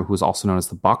Jr., who was also known as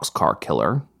the Boxcar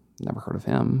Killer. Never heard of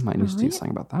him. Might need to do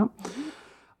something about that.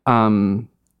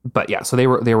 But yeah, so they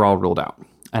were all ruled out.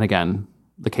 And again,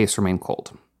 the case remained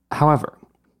cold. However,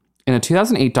 in a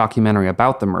 2008 documentary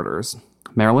about the murders,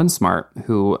 Marilyn Smart,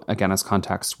 who, again, as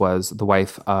context, was the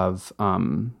wife of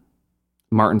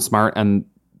Martin Smart and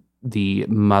the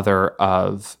mother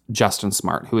of Justin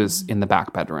Smart, who was in the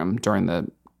back bedroom during the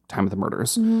time of the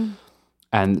murders.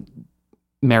 And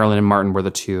Marilyn and Martin were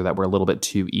the two that were a little bit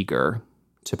too eager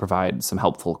to provide some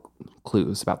helpful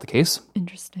clues about the case.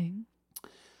 Interesting.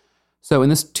 So in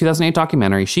this 2008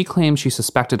 documentary, she claimed she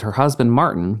suspected her husband,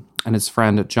 Martin, and his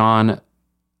friend, John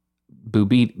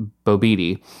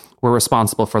Bobidi, were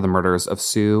responsible for the murders of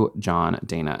Sue, John,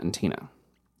 Dana, and Tina.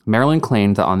 Marilyn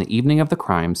claimed that on the evening of the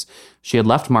crimes, she had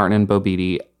left Martin and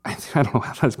Bobidi, I don't know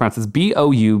how that's pronounced, it's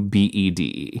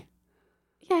Boubede.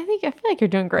 Yeah, I feel like you're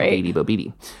doing great.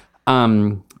 Bobidi.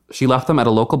 She left them at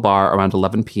a local bar around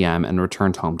 11 p.m. and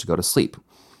returned home to go to sleep.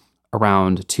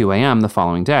 Around 2 a.m. the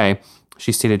following day,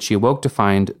 she stated she awoke to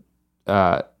find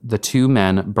the two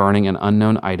men burning an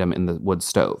unknown item in the wood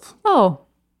stove. Oh.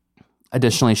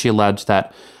 Additionally, she alleged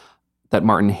that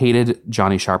Martin hated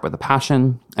Johnny Sharp with a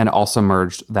passion, and also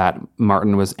emerged that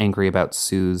Martin was angry about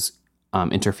Sue's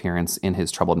interference in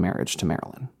his troubled marriage to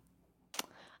Marilyn.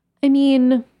 I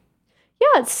mean,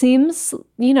 yeah, it seems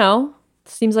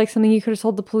like something you could have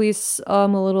told the police a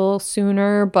little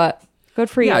sooner, but good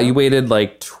for you. Yeah, you waited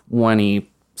like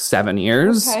 27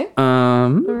 years. Okay. All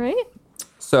right.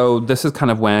 So this is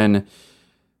kind of when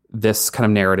this kind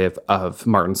of narrative of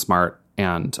Martin Smart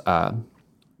and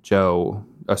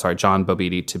John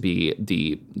Bobidi to be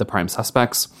the prime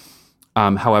suspects.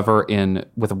 However,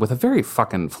 with a very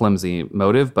fucking flimsy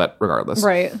motive, but regardless.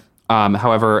 Right.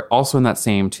 However, also in that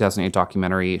same 2008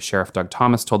 documentary, Sheriff Doug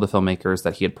Thomas told the filmmakers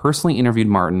that he had personally interviewed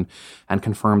Martin and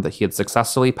confirmed that he had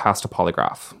successfully passed a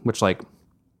polygraph, which, like,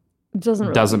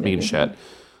 Doesn't mean shit.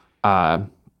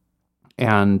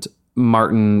 And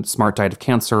Martin Smart died of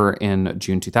cancer in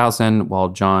June 2000, while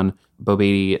John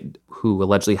Bobady, who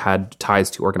allegedly had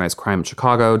ties to organized crime in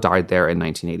Chicago, died there in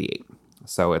 1988.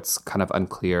 So it's kind of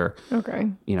unclear. Okay.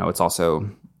 It's also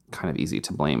kind of easy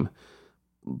to blame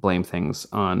things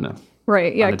on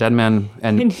right. Yeah. on the dead man.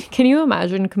 And can you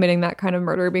imagine committing that kind of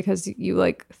murder because you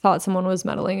like thought someone was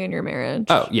meddling in your marriage?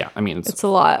 Oh yeah, I mean it's a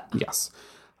lot. Yes.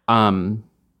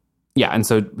 Yeah, and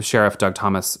so Sheriff Doug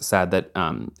Thomas said that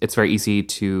it's very easy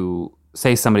to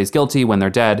say somebody's guilty when they're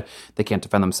dead. They can't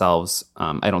defend themselves.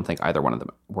 I don't think either one of them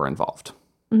were involved.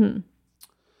 Mm-hmm.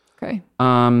 Okay.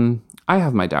 I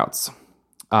have my doubts.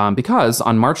 Because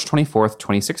on March 24th,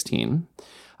 2016,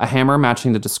 a hammer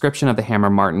matching the description of the hammer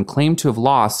Martin claimed to have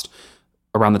lost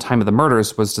around the time of the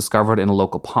murders was discovered in a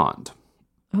local pond.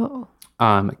 Oh.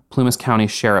 Plumas County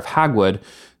Sheriff Hagwood,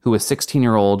 who was 16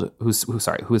 years old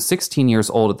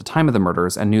at the time of the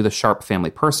murders and knew the Sharp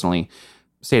family personally,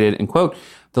 stated, in quote,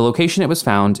 "The location it was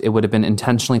found, it would have been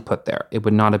intentionally put there. It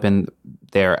would not have been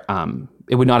there.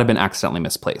 It would not have been accidentally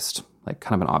misplaced." Like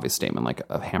kind of an obvious statement, like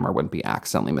a hammer wouldn't be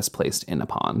accidentally misplaced in a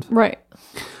pond. Right.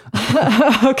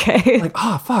 Okay. Like,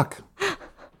 fuck.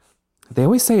 They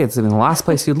always say it's in the last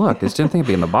place you look. I just didn't think it'd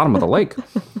be in the bottom of the lake.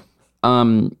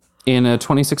 In a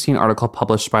 2016 article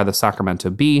published by the Sacramento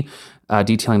Bee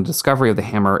detailing the discovery of the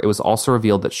hammer, it was also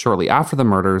revealed that shortly after the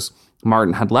murders,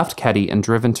 Martin had left Ketty and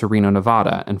driven to Reno,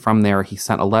 Nevada, and from there he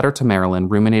sent a letter to Marilyn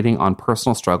ruminating on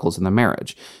personal struggles in the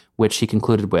marriage, which he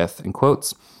concluded with, in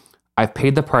quotes, "I've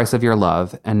paid the price of your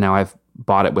love, and now I've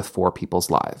bought it with 4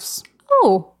 people's lives."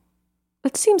 Oh,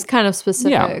 that seems kind of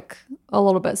specific. Yeah. A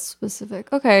little bit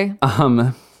specific. Okay.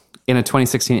 In a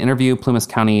 2016 interview, Plumas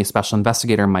County Special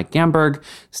Investigator Mike Gamberg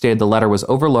stated the letter was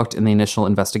overlooked in the initial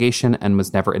investigation and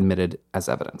was never admitted as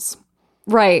evidence.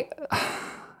 Right.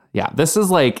 Yeah, this is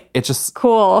like, it's just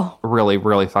cool. Really,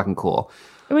 really fucking cool.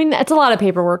 I mean, it's a lot of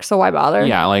paperwork, so why bother?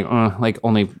 Yeah, like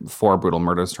only 4 brutal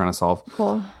murders trying to solve.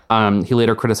 Cool. He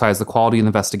later criticized the quality of the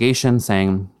investigation,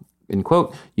 saying, in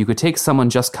quote, "You could take someone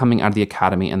just coming out of the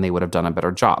academy and they would have done a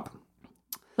better job."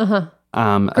 Uh-huh.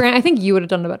 Grant, I think you would have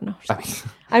done a better job.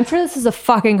 I'm sure this is a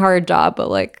fucking hard job, but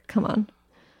like, come on.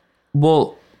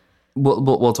 We'll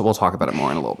talk about it more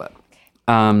in a little bit.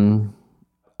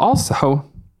 Also,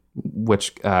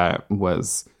 which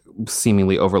was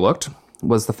seemingly overlooked,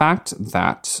 was the fact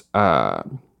that a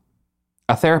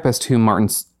therapist whom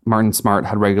Martin Smart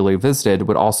had regularly visited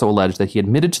would also allege that he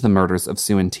admitted to the murders of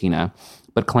Sue and Tina,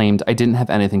 but claimed, "I didn't have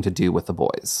anything to do with the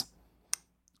boys."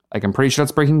 Like, I'm pretty sure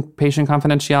that's breaking patient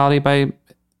confidentiality by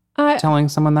telling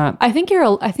someone that. I think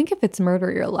if it's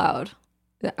murder, you're allowed.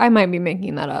 I might be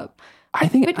making that up. I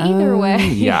think, but either way.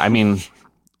 Yeah, I mean,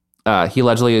 he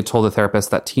allegedly told the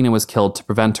therapist that Tina was killed to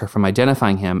prevent her from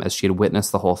identifying him as she had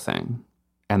witnessed the whole thing.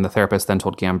 And the therapist then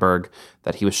told Gamberg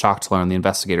that he was shocked to learn the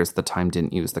investigators at the time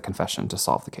didn't use the confession to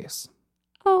solve the case.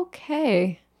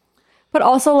 Okay. But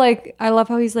also, like, I love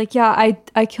how he's like, yeah,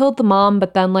 I killed the mom,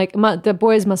 but then, like, the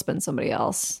boys must have been somebody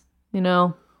else, you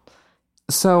know?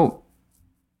 So...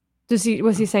 was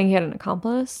he saying he had an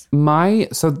accomplice?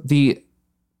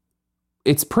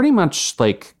 It's pretty much,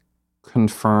 like,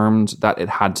 confirmed that it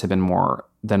had to have been more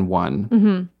than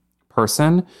one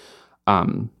person.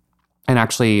 And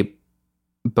actually,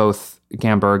 both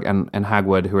Gamberg and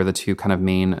Hagwood, who are the two kind of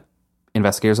main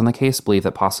investigators on the case, believe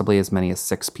that possibly as many as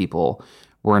 6 people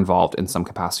were involved in some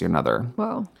capacity or another.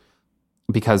 Wow.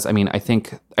 Because, I mean, I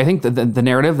think the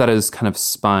narrative that is kind of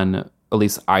spun, at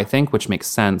least I think, which makes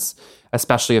sense,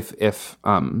 especially if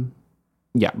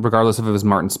regardless if it was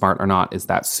Martin Smart or not, is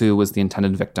that Sue was the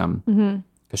intended victim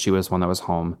because she was one that was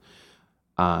home.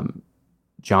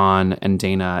 John and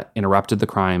Dana interrupted the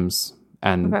crimes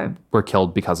and were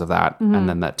killed because of that. And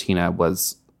then that Tina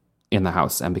was in the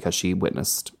house and because she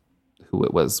witnessed who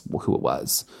it was.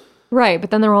 Right,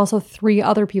 but then there were also 3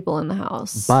 other people in the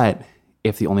house. But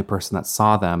if the only person that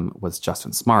saw them was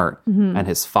Justin Smart and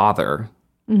his father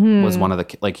was one of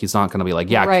the, like, he's not going to be like,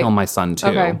 kill my son too.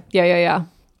 Okay, yeah.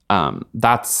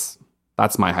 That's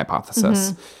my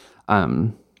hypothesis.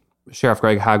 Sheriff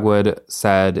Greg Hagwood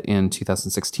said in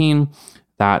 2016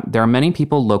 that there are many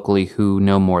people locally who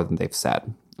know more than they've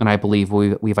said. And I believe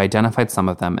we've identified some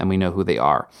of them and we know who they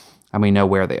are and we know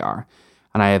where they are.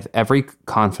 And I have every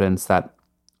confidence that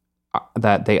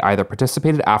they either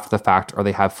participated after the fact or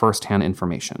they have firsthand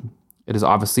information. It is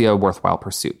obviously a worthwhile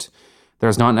pursuit. There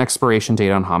is not an expiration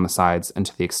date on homicides, and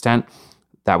to the extent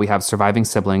that we have surviving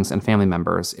siblings and family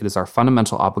members, it is our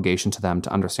fundamental obligation to them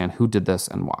to understand who did this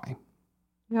and why.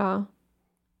 Yeah.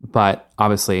 But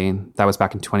obviously, that was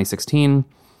back in 2016.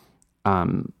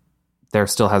 There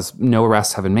still has no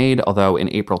arrests have been made, although in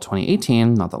April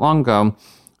 2018, not that long ago,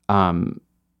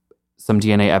 some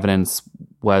DNA evidence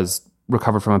was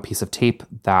recovered from a piece of tape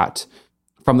that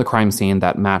from the crime scene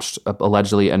that matched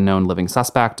allegedly a known living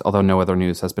suspect, although no other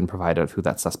news has been provided of who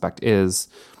that suspect is.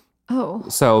 Oh.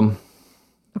 So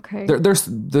okay. There's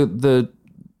the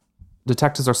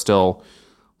detectives are still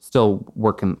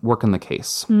working the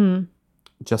case.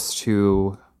 Just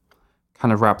to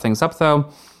kind of wrap things up, though,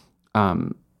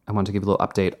 I want to give you a little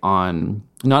update on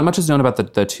not much is known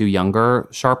about the two younger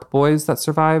Sharp boys that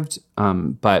survived,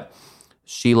 but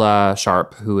Sheila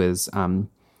Sharp, who is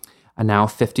a now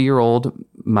 50-year-old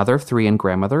mother of 3 and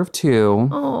grandmother of 2.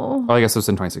 Oh. Well, I guess it was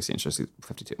in 2016. She's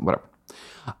 52, whatever.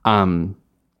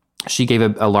 She gave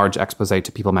a large expose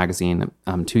to People magazine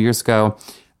 2 years ago,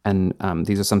 and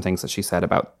these are some things that she said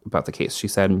about the case. She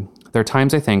said, "There are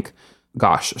times I think,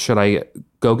 gosh, should I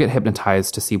go get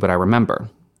hypnotized to see what I remember?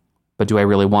 But do I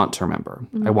really want to remember?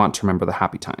 I want to remember the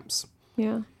happy times."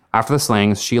 Yeah. After the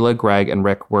slayings, Sheila, Greg, and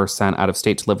Rick were sent out of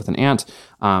state to live with an aunt.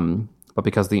 But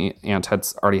because the aunt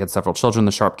already had several children,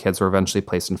 the Sharp kids were eventually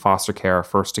placed in foster care,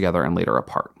 first together and later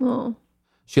apart. Oh.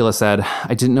 Sheila said,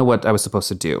 "I didn't know what I was supposed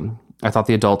to do. I thought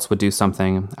the adults would do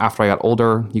something. After I got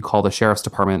older, you call the sheriff's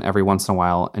department every once in a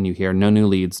while and you hear no new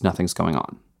leads, nothing's going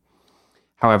on."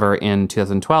 However, in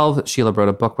 2012, Sheila wrote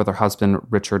a book with her husband,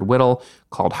 Richard Whittle,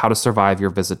 called How to Survive Your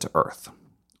Visit to Earth.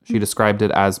 She described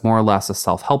it as more or less a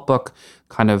self-help book,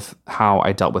 kind of how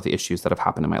I dealt with the issues that have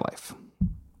happened in my life.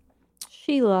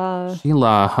 Sheila.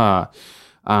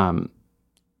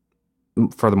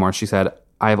 Furthermore, she said,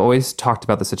 "I have always talked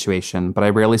about the situation, but I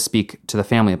rarely speak to the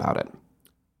family about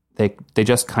it. They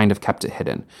just kind of kept it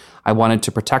hidden. I wanted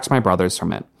to protect my brothers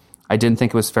from it. I didn't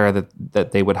think it was fair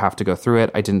that they would have to go through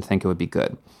it. I didn't think it would be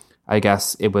good. I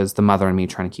guess it was the mother and me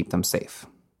trying to keep them safe."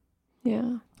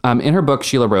 Yeah. In her book,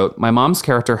 Sheila wrote, "My mom's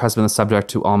character has been the subject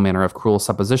to all manner of cruel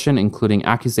supposition, including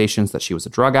accusations that she was a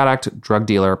drug addict, drug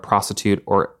dealer, prostitute,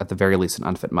 or at the very least an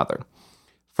unfit mother.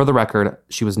 For the record,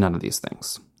 she was none of these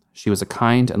things. She was a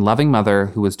kind and loving mother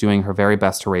who was doing her very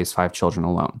best to raise 5 children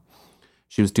alone.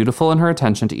 She was dutiful in her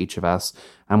attention to each of us,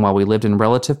 and while we lived in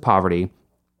relative poverty,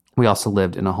 we also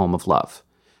lived in a home of love.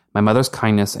 My mother's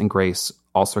kindness and grace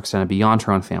also extended beyond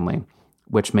her own family,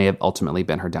 which may have ultimately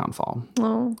been her downfall."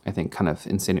 Oh. I think kind of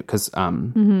insane because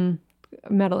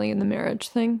Meddling in the marriage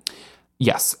thing.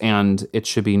 yes, and it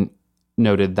should be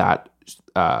noted that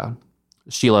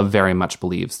Sheila very much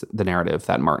believes the narrative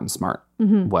that Martin Smart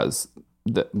was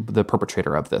the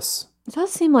perpetrator of this. It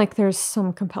does seem like there's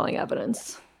some compelling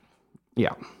evidence.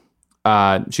 Yeah.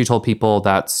 She told People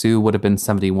that Sue would have been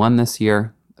 71 this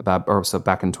year, back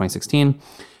in 2016.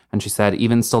 And she said,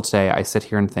 "Even still today, I sit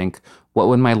here and think, what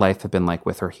would my life have been like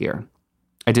with her here?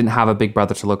 I didn't have a big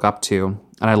brother to look up to,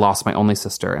 and I lost my only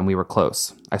sister, and we were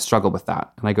close. I struggle with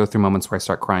that, and I go through moments where I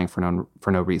start crying for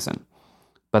no reason.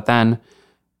 But then,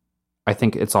 I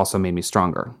think it's also made me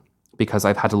stronger, because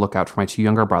I've had to look out for my 2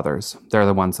 younger brothers. They're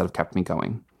the ones that have kept me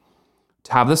going.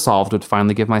 To have this solved would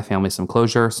finally give my family some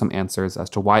closure, some answers as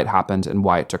to why it happened and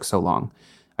why it took so long.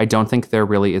 I don't think there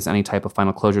really is any type of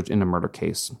final closure in a murder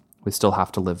case. We still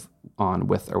have to live on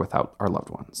with or without our loved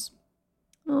ones."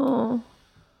 Oh.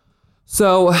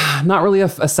 So, not really a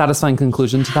satisfying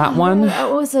conclusion to that one.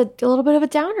 That was a little bit of a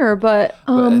downer, but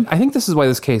But I think this is why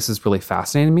this case is really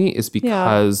fascinating to me, is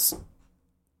because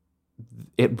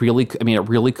it really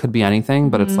could be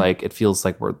anything, but it's like, it feels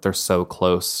like they're so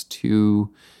close to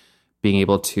being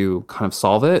able to kind of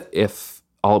solve it if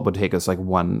all it would take is like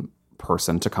one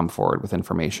person to come forward with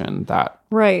information that...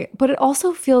 Right. But it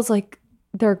also feels like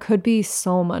there could be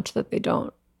so much that they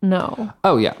don't know.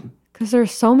 Oh, yeah. Because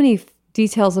there's so many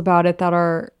details about it that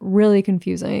are really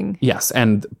confusing. Yes.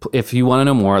 And if you want to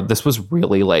know more, this was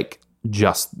really like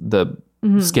just the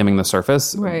skimming the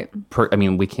surface. Right.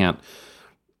 We can't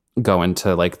go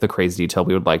into like the crazy detail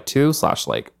we would like to, /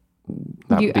 like...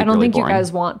 I don't think boring. You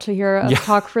guys want to hear us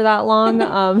talk for that long. But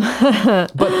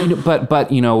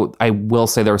I will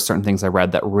say there were certain things I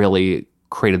read that really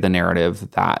created the narrative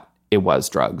that it was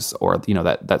drugs, or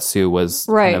that Sue was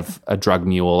kind of a drug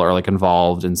mule or like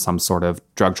involved in some sort of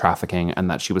drug trafficking, and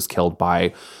that she was killed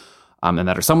by, and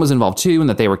that her son was involved too, and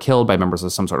that they were killed by members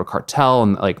of some sort of cartel,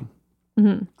 and like,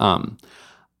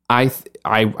 I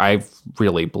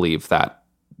really believe that.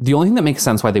 The only thing that makes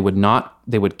sense why they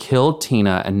would kill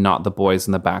Tina and not the boys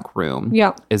in the back room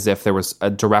is if there was a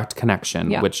direct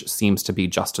connection, which seems to be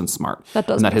Justin Smart. That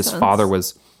does and that make his sense. father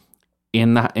was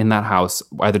in that house,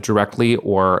 either directly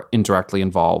or indirectly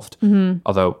involved.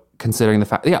 Although considering the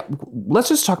fact, let's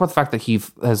just talk about the fact that he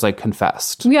has like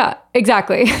confessed. Yeah,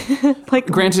 exactly. Like,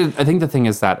 granted, I think the thing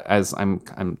is that as I'm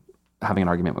having an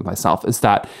argument with myself, is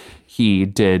that he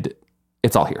did,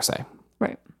 it's all hearsay.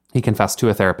 Right. He confessed to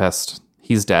a therapist.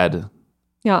 He's dead.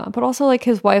 Yeah. But also like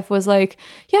his wife was like,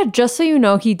 yeah, just so you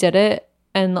know, he did it.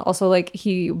 And also like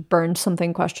he burned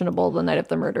something questionable the night of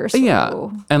the murder. So. Yeah.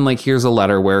 And like, here's a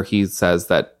letter where he says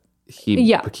that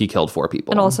he killed 4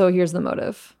 people. And also here's the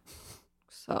motive.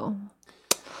 So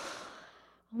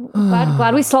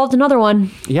glad we solved another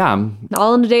one. Yeah.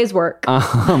 All in a day's work.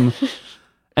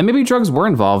 And maybe drugs were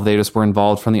involved. They just were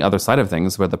involved from the other side of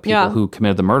things, where the people who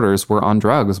committed the murders were on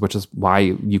drugs, which is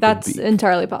why that's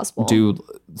entirely possible. Do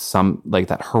some like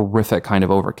that horrific kind of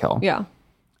overkill. Yeah.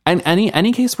 And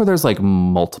any case where there's like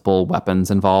multiple weapons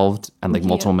involved and like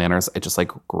multiple manners, it just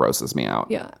like grosses me out.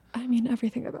 Yeah. I mean,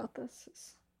 everything about this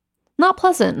is not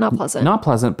pleasant. Not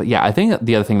pleasant. But yeah, I think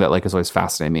the other thing that like is always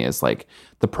fascinating me is like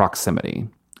the proximity.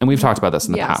 And we've talked about this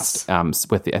in the past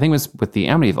with I think it was with the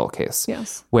Amityville case.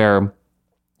 Yes. Where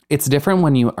it's different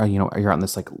when you are, you're on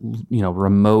this like,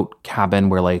 remote cabin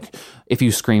where like if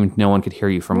you screamed, no one could hear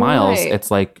you for miles. Right. It's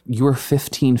like you were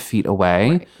 15 feet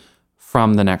away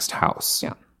from the next house.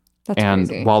 Yeah. That's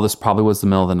crazy. While this probably was the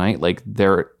middle of the night, like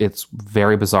it's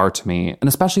very bizarre to me. And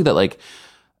especially that like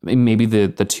maybe the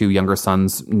 2 younger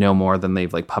sons know more than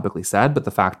they've like publicly said, but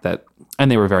the fact that,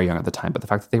 and they were very young at the time, but the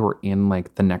fact that they were in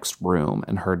like the next room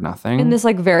and heard nothing. In this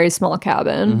like very small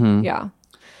cabin. Mm-hmm. Yeah.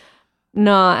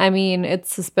 No, I mean,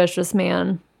 it's suspicious,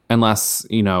 man. Unless,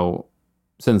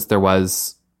 since there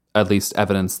was at least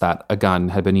evidence that a gun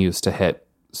had been used to hit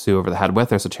Sue over the head with,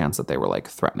 there's a chance that they were like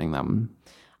threatening them.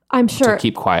 I'm sure. To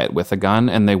keep quiet with a gun,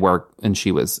 and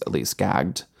she was at least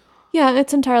gagged. Yeah,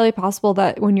 it's entirely possible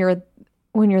that when you're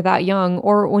that young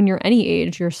or when you're any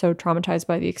age, you're so traumatized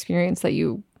by the experience that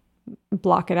you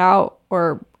block it out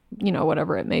or,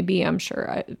 whatever it may be. I'm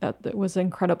sure that it was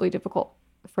incredibly difficult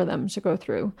for them to go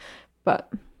through.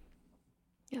 But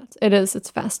yeah, it's a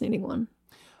fascinating one.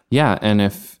 Yeah. And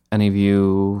if any of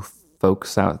you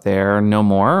folks out there know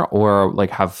more or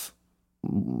like have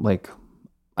like,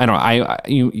 I don't know,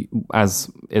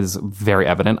 as is very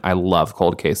evident, I love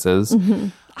cold cases. Mm-hmm.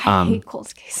 I hate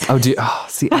cold cases. I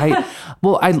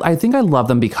think I love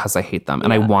them because I hate them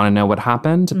and I want to know what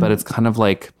happened, but it's kind of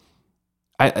like,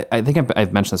 I think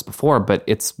I've mentioned this before, but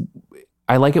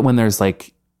I like it when there's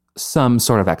like some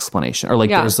sort of explanation or like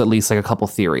there's at least like a couple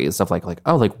theories of like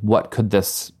what could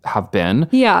this have been?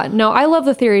 Yeah, no, I love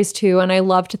the theories too. And I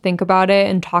love to think about it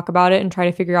and talk about it and try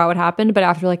to figure out what happened. But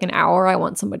after like an hour, I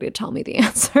want somebody to tell me the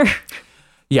answer.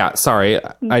 Yeah, sorry.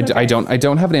 I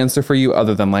don't have an answer for you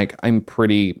other than like, I'm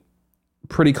pretty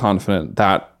confident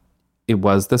that it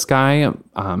was this guy.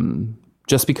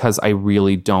 Just because I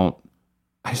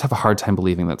just have a hard time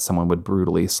believing that someone would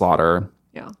brutally slaughter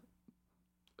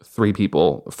 4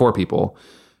 people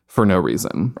for no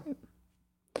reason. Right.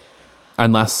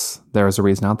 Unless there's a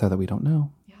reason out there that we don't know.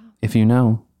 Yeah. If you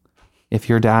know, if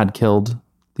your dad killed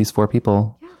these 4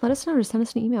 people. Yeah, let us know. Just send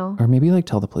us an email. Or maybe like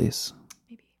tell the police.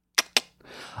 Maybe.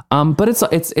 But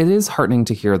it is heartening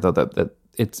to hear though that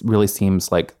it really seems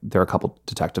like there are a couple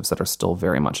detectives that are still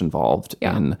very much involved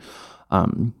in,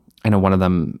 I know one of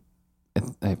them,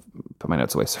 I put my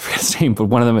notes away so I forget his name, but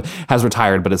one of them has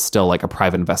retired but is still like a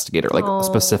private investigator, like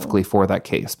specifically for that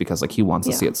case because like he wants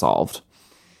to see it solved.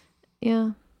 Yeah.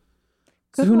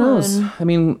 So who knows? I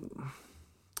mean,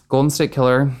 Golden State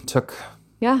Killer took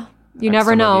you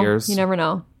never know. You never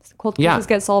know. Cold cases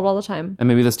get solved all the time. And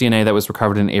maybe this DNA that was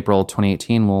recovered in April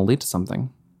 2018 will lead to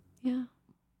something. Yeah.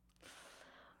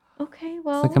 Okay,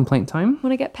 well. It's the complaint time?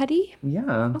 Want to get petty?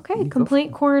 Yeah. Okay,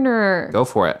 complaint corner. Go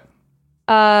for it.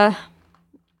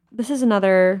 This is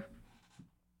another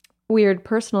weird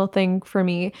personal thing for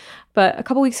me, but a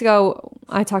couple weeks ago,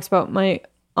 I talked about my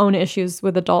own issues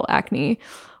with adult acne.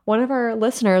 One of our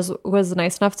listeners was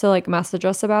nice enough to like message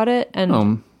us about it,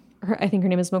 and I think her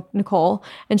name is Nicole,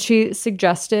 and she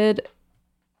suggested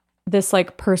this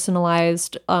like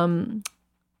personalized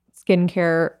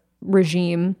skincare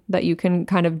regime that you can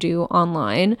kind of do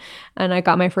online. And I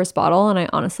got my first bottle and I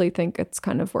honestly think it's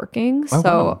kind of working.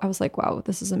 So I was like, wow,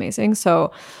 this is amazing.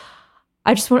 So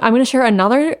I'm going to share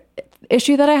another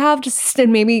issue that I have,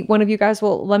 and maybe one of you guys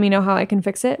will let me know how I can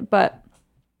fix it. But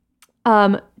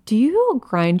do you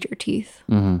grind your teeth?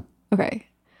 Mm-hmm. Okay.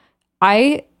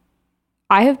 I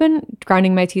have been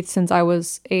grinding my teeth since I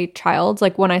was a child,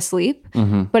 like when I sleep,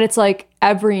 but it's like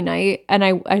every night. And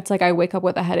it's like I wake up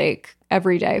with a headache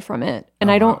every day from it.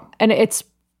 And I don't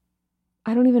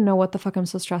even know what the fuck I'm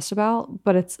so stressed about,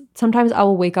 but it's sometimes I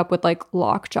will wake up with like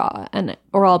lockjaw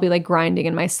or I'll be like grinding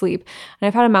in my sleep. And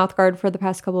I've had a mouth guard for the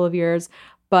past couple of years,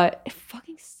 but it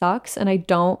fucking sucks. And I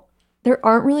don't there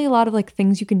aren't really a lot of like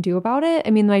things you can do about it.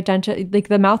 I mean, my dentist, like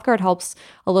the mouth guard helps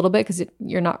a little bit because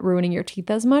you're not ruining your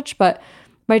teeth as much. But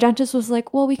my dentist was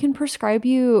like, well, we can prescribe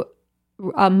you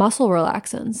muscle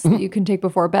relaxants that you can take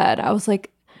before bed. I was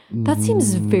like, that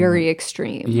seems very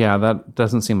extreme. Yeah, that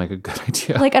doesn't seem like a good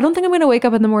idea. Like, I don't think I'm going to wake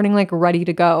up in the morning like ready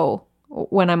to go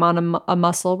when I'm on a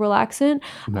muscle relaxant.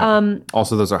 No.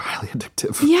 Also, those are highly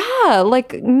addictive. Yeah, like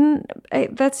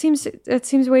that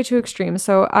seems way too extreme.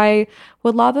 So I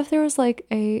would love if there was like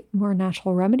a more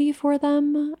natural remedy for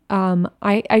them.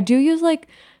 I do use like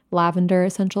lavender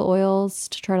essential oils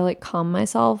to try to like calm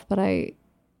myself, but I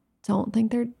don't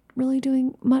think they're really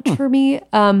doing much for me.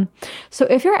 So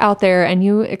if you're out there and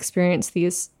you experience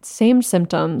these same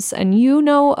symptoms and you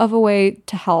know of a way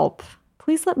to help,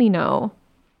 please let me know.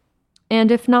 And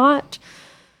if not,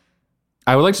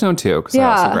 I would like to know too, because I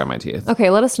also grind my teeth. Okay,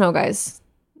 let us know, guys.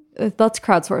 Let's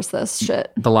crowdsource this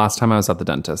shit. The last time I was at the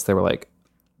dentist, they were like,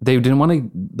 they didn't want to,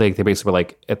 like, they basically were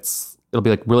like, it'll be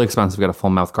like really expensive to get a full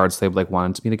mouth guard. So they like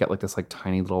wanted me to get like this like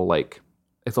tiny little like,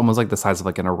 it's almost like the size of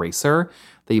like an eraser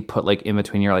that you put like in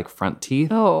between your like front teeth.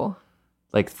 Oh.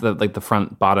 Like the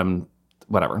front, bottom,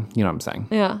 whatever. You know what I'm saying?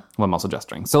 Yeah. Well, I'm also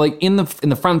gesturing. So like in the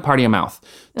front part of your mouth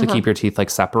to keep your teeth like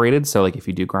separated. So like if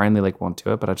you do grind, they like won't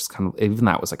do it. But I just kind of, even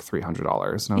that was like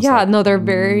 $300. Yeah, like, no, they're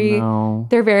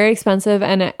very expensive.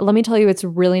 And let me tell you, it's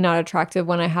really not attractive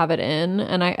when I have it in.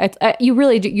 And you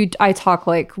really do, I talk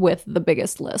like with the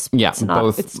biggest lisp. Yeah.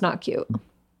 It's not cute.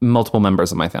 Multiple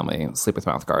members of my family sleep with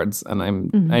mouth guards.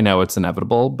 And I know it's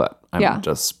inevitable, but I'm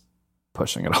just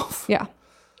pushing it off. Yeah.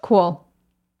 Cool.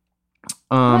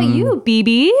 What about you,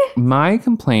 BB? My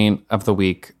complaint of the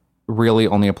week really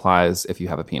only applies if you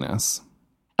have a penis.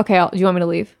 Okay, do you want me to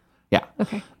leave? Yeah.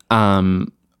 Okay.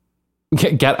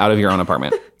 Get out of your own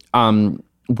apartment.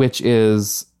 Which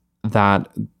is that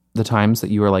the times that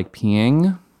you are like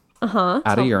peeing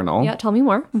at a urinal. Yeah, tell me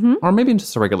more. Mm-hmm. Or maybe in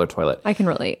just a regular toilet. I can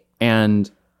relate. And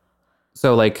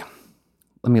so like,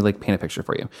 let me like paint a picture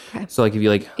for you. Okay. So like if you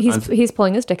like... He's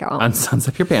pulling his dick out.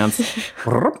 Unzip your pants.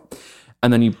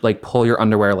 And then you like pull your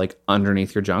underwear like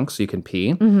underneath your junk so you can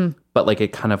pee. Mm-hmm. But like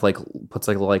it kind of like puts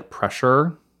like a little like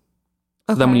pressure.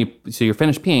 So then when you're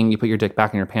finished peeing, you put your dick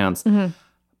back in your pants. Mm-hmm.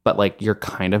 But like you're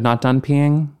kind of not done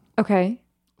peeing. Okay.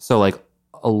 So like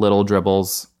a little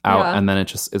dribbles out and then it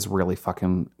just is really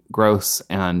fucking gross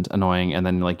and annoying. And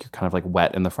then like you're kind of like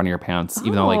wet in the front of your pants,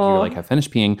 even though like you like have finished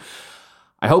peeing.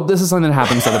 I hope this is something that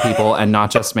happens to other people and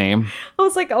not just me. I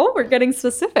was like, oh, we're getting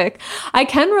specific. I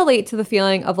can relate to the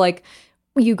feeling of like,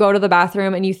 you go to the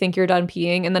bathroom and you think you're done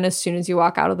peeing, and then as soon as you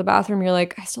walk out of the bathroom, you're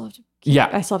like, I still have to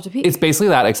pee. It's basically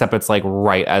that, except it's like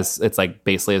it's like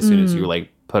basically as soon as you like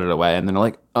put it away, and then you're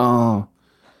like, oh.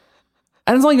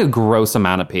 And it's like a gross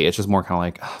amount of pee. It's just more kind of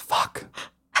like, oh, fuck.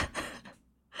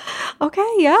 Okay,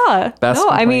 yeah.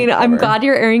 I mean, ever. I'm glad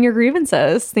you're airing your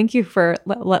grievances. Thank you for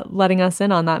letting us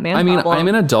in on that, man. I mean, I'm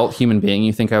an adult human being.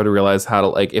 You think I would realize how to,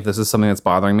 like, if this is something that's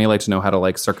bothering me, like, to know how to,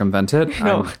 like, circumvent it?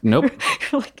 No. Nope.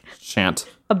 You're like shan't.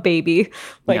 A baby.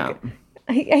 Like, yeah.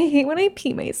 I hate when I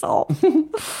pee myself. Okay.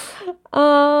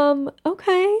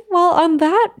 Well, on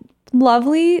that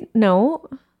lovely note,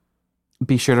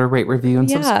 be sure to rate, review, and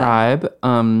subscribe.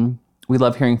 We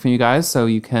love hearing from you guys, so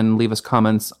you can leave us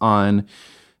comments on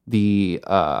the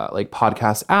like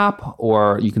podcast app,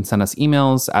 or you can send us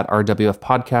emails at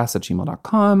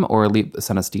rwfpodcast@gmail.com, or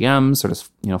send us DMs, or just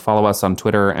follow us on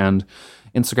Twitter and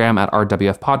Instagram at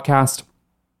rwfpodcast.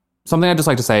 Something I'd just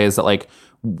like to say is that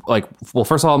well,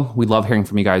 first of all, we love hearing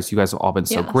from you guys. You guys have all been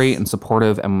so great and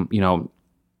supportive, and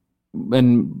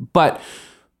but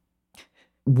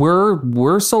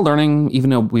we're still learning, even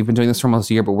though we've been doing this for almost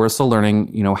a year, but we're still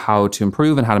learning, how to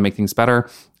improve and how to make things better.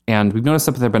 And we've noticed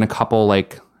that there have been a couple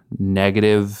like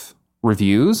negative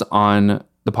reviews on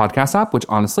the podcast app, which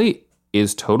honestly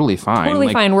is totally fine.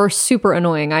 Totally fine. We're super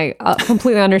annoying. I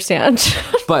completely understand.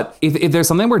 But if there's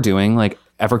something we're doing, like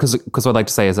ever, because what I'd like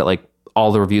to say is that like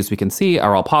all the reviews we can see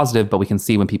are all positive, but we can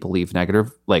see when people leave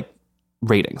negative like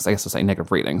ratings. I guess to say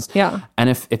negative ratings. Yeah. And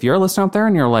if you're a listener out there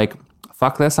and you're like,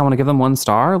 fuck this, I want to give them 1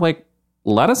 star, like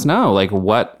let us know, like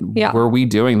what were we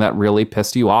doing that really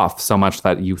pissed you off so much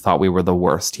that you thought we were the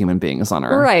worst human beings on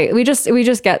earth? Right. We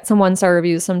just get some 1-star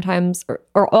reviews sometimes,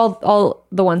 or all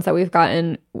the ones that we've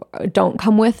gotten don't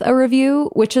come with a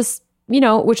review, which is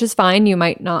fine. You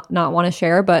might not want to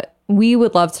share, but we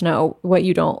would love to know what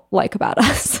you don't like about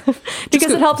us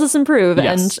because it helps us improve.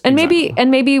 Yes, and maybe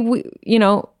we,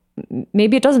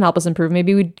 maybe it doesn't help us improve.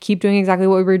 Maybe we'd keep doing exactly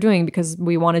what we were doing because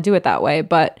we want to do it that way,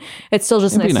 but it's still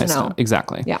just nice to know.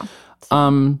 Exactly. Yeah.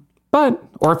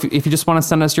 Or if you just want to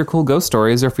send us your cool ghost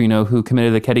stories, or if you know who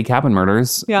committed the Ketty Cabin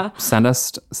murders, send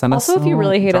us. Also, if you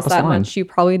really hate us that much, you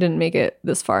probably didn't make it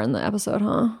this far in the episode,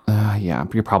 huh? Yeah,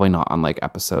 you're probably not on like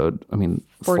episode,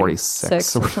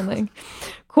 46 or something.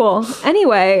 Cool.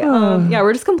 Anyway,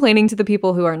 we're just complaining to the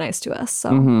people who are nice to us.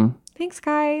 So thanks,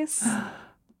 guys.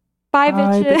 Bye,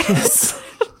 bitches.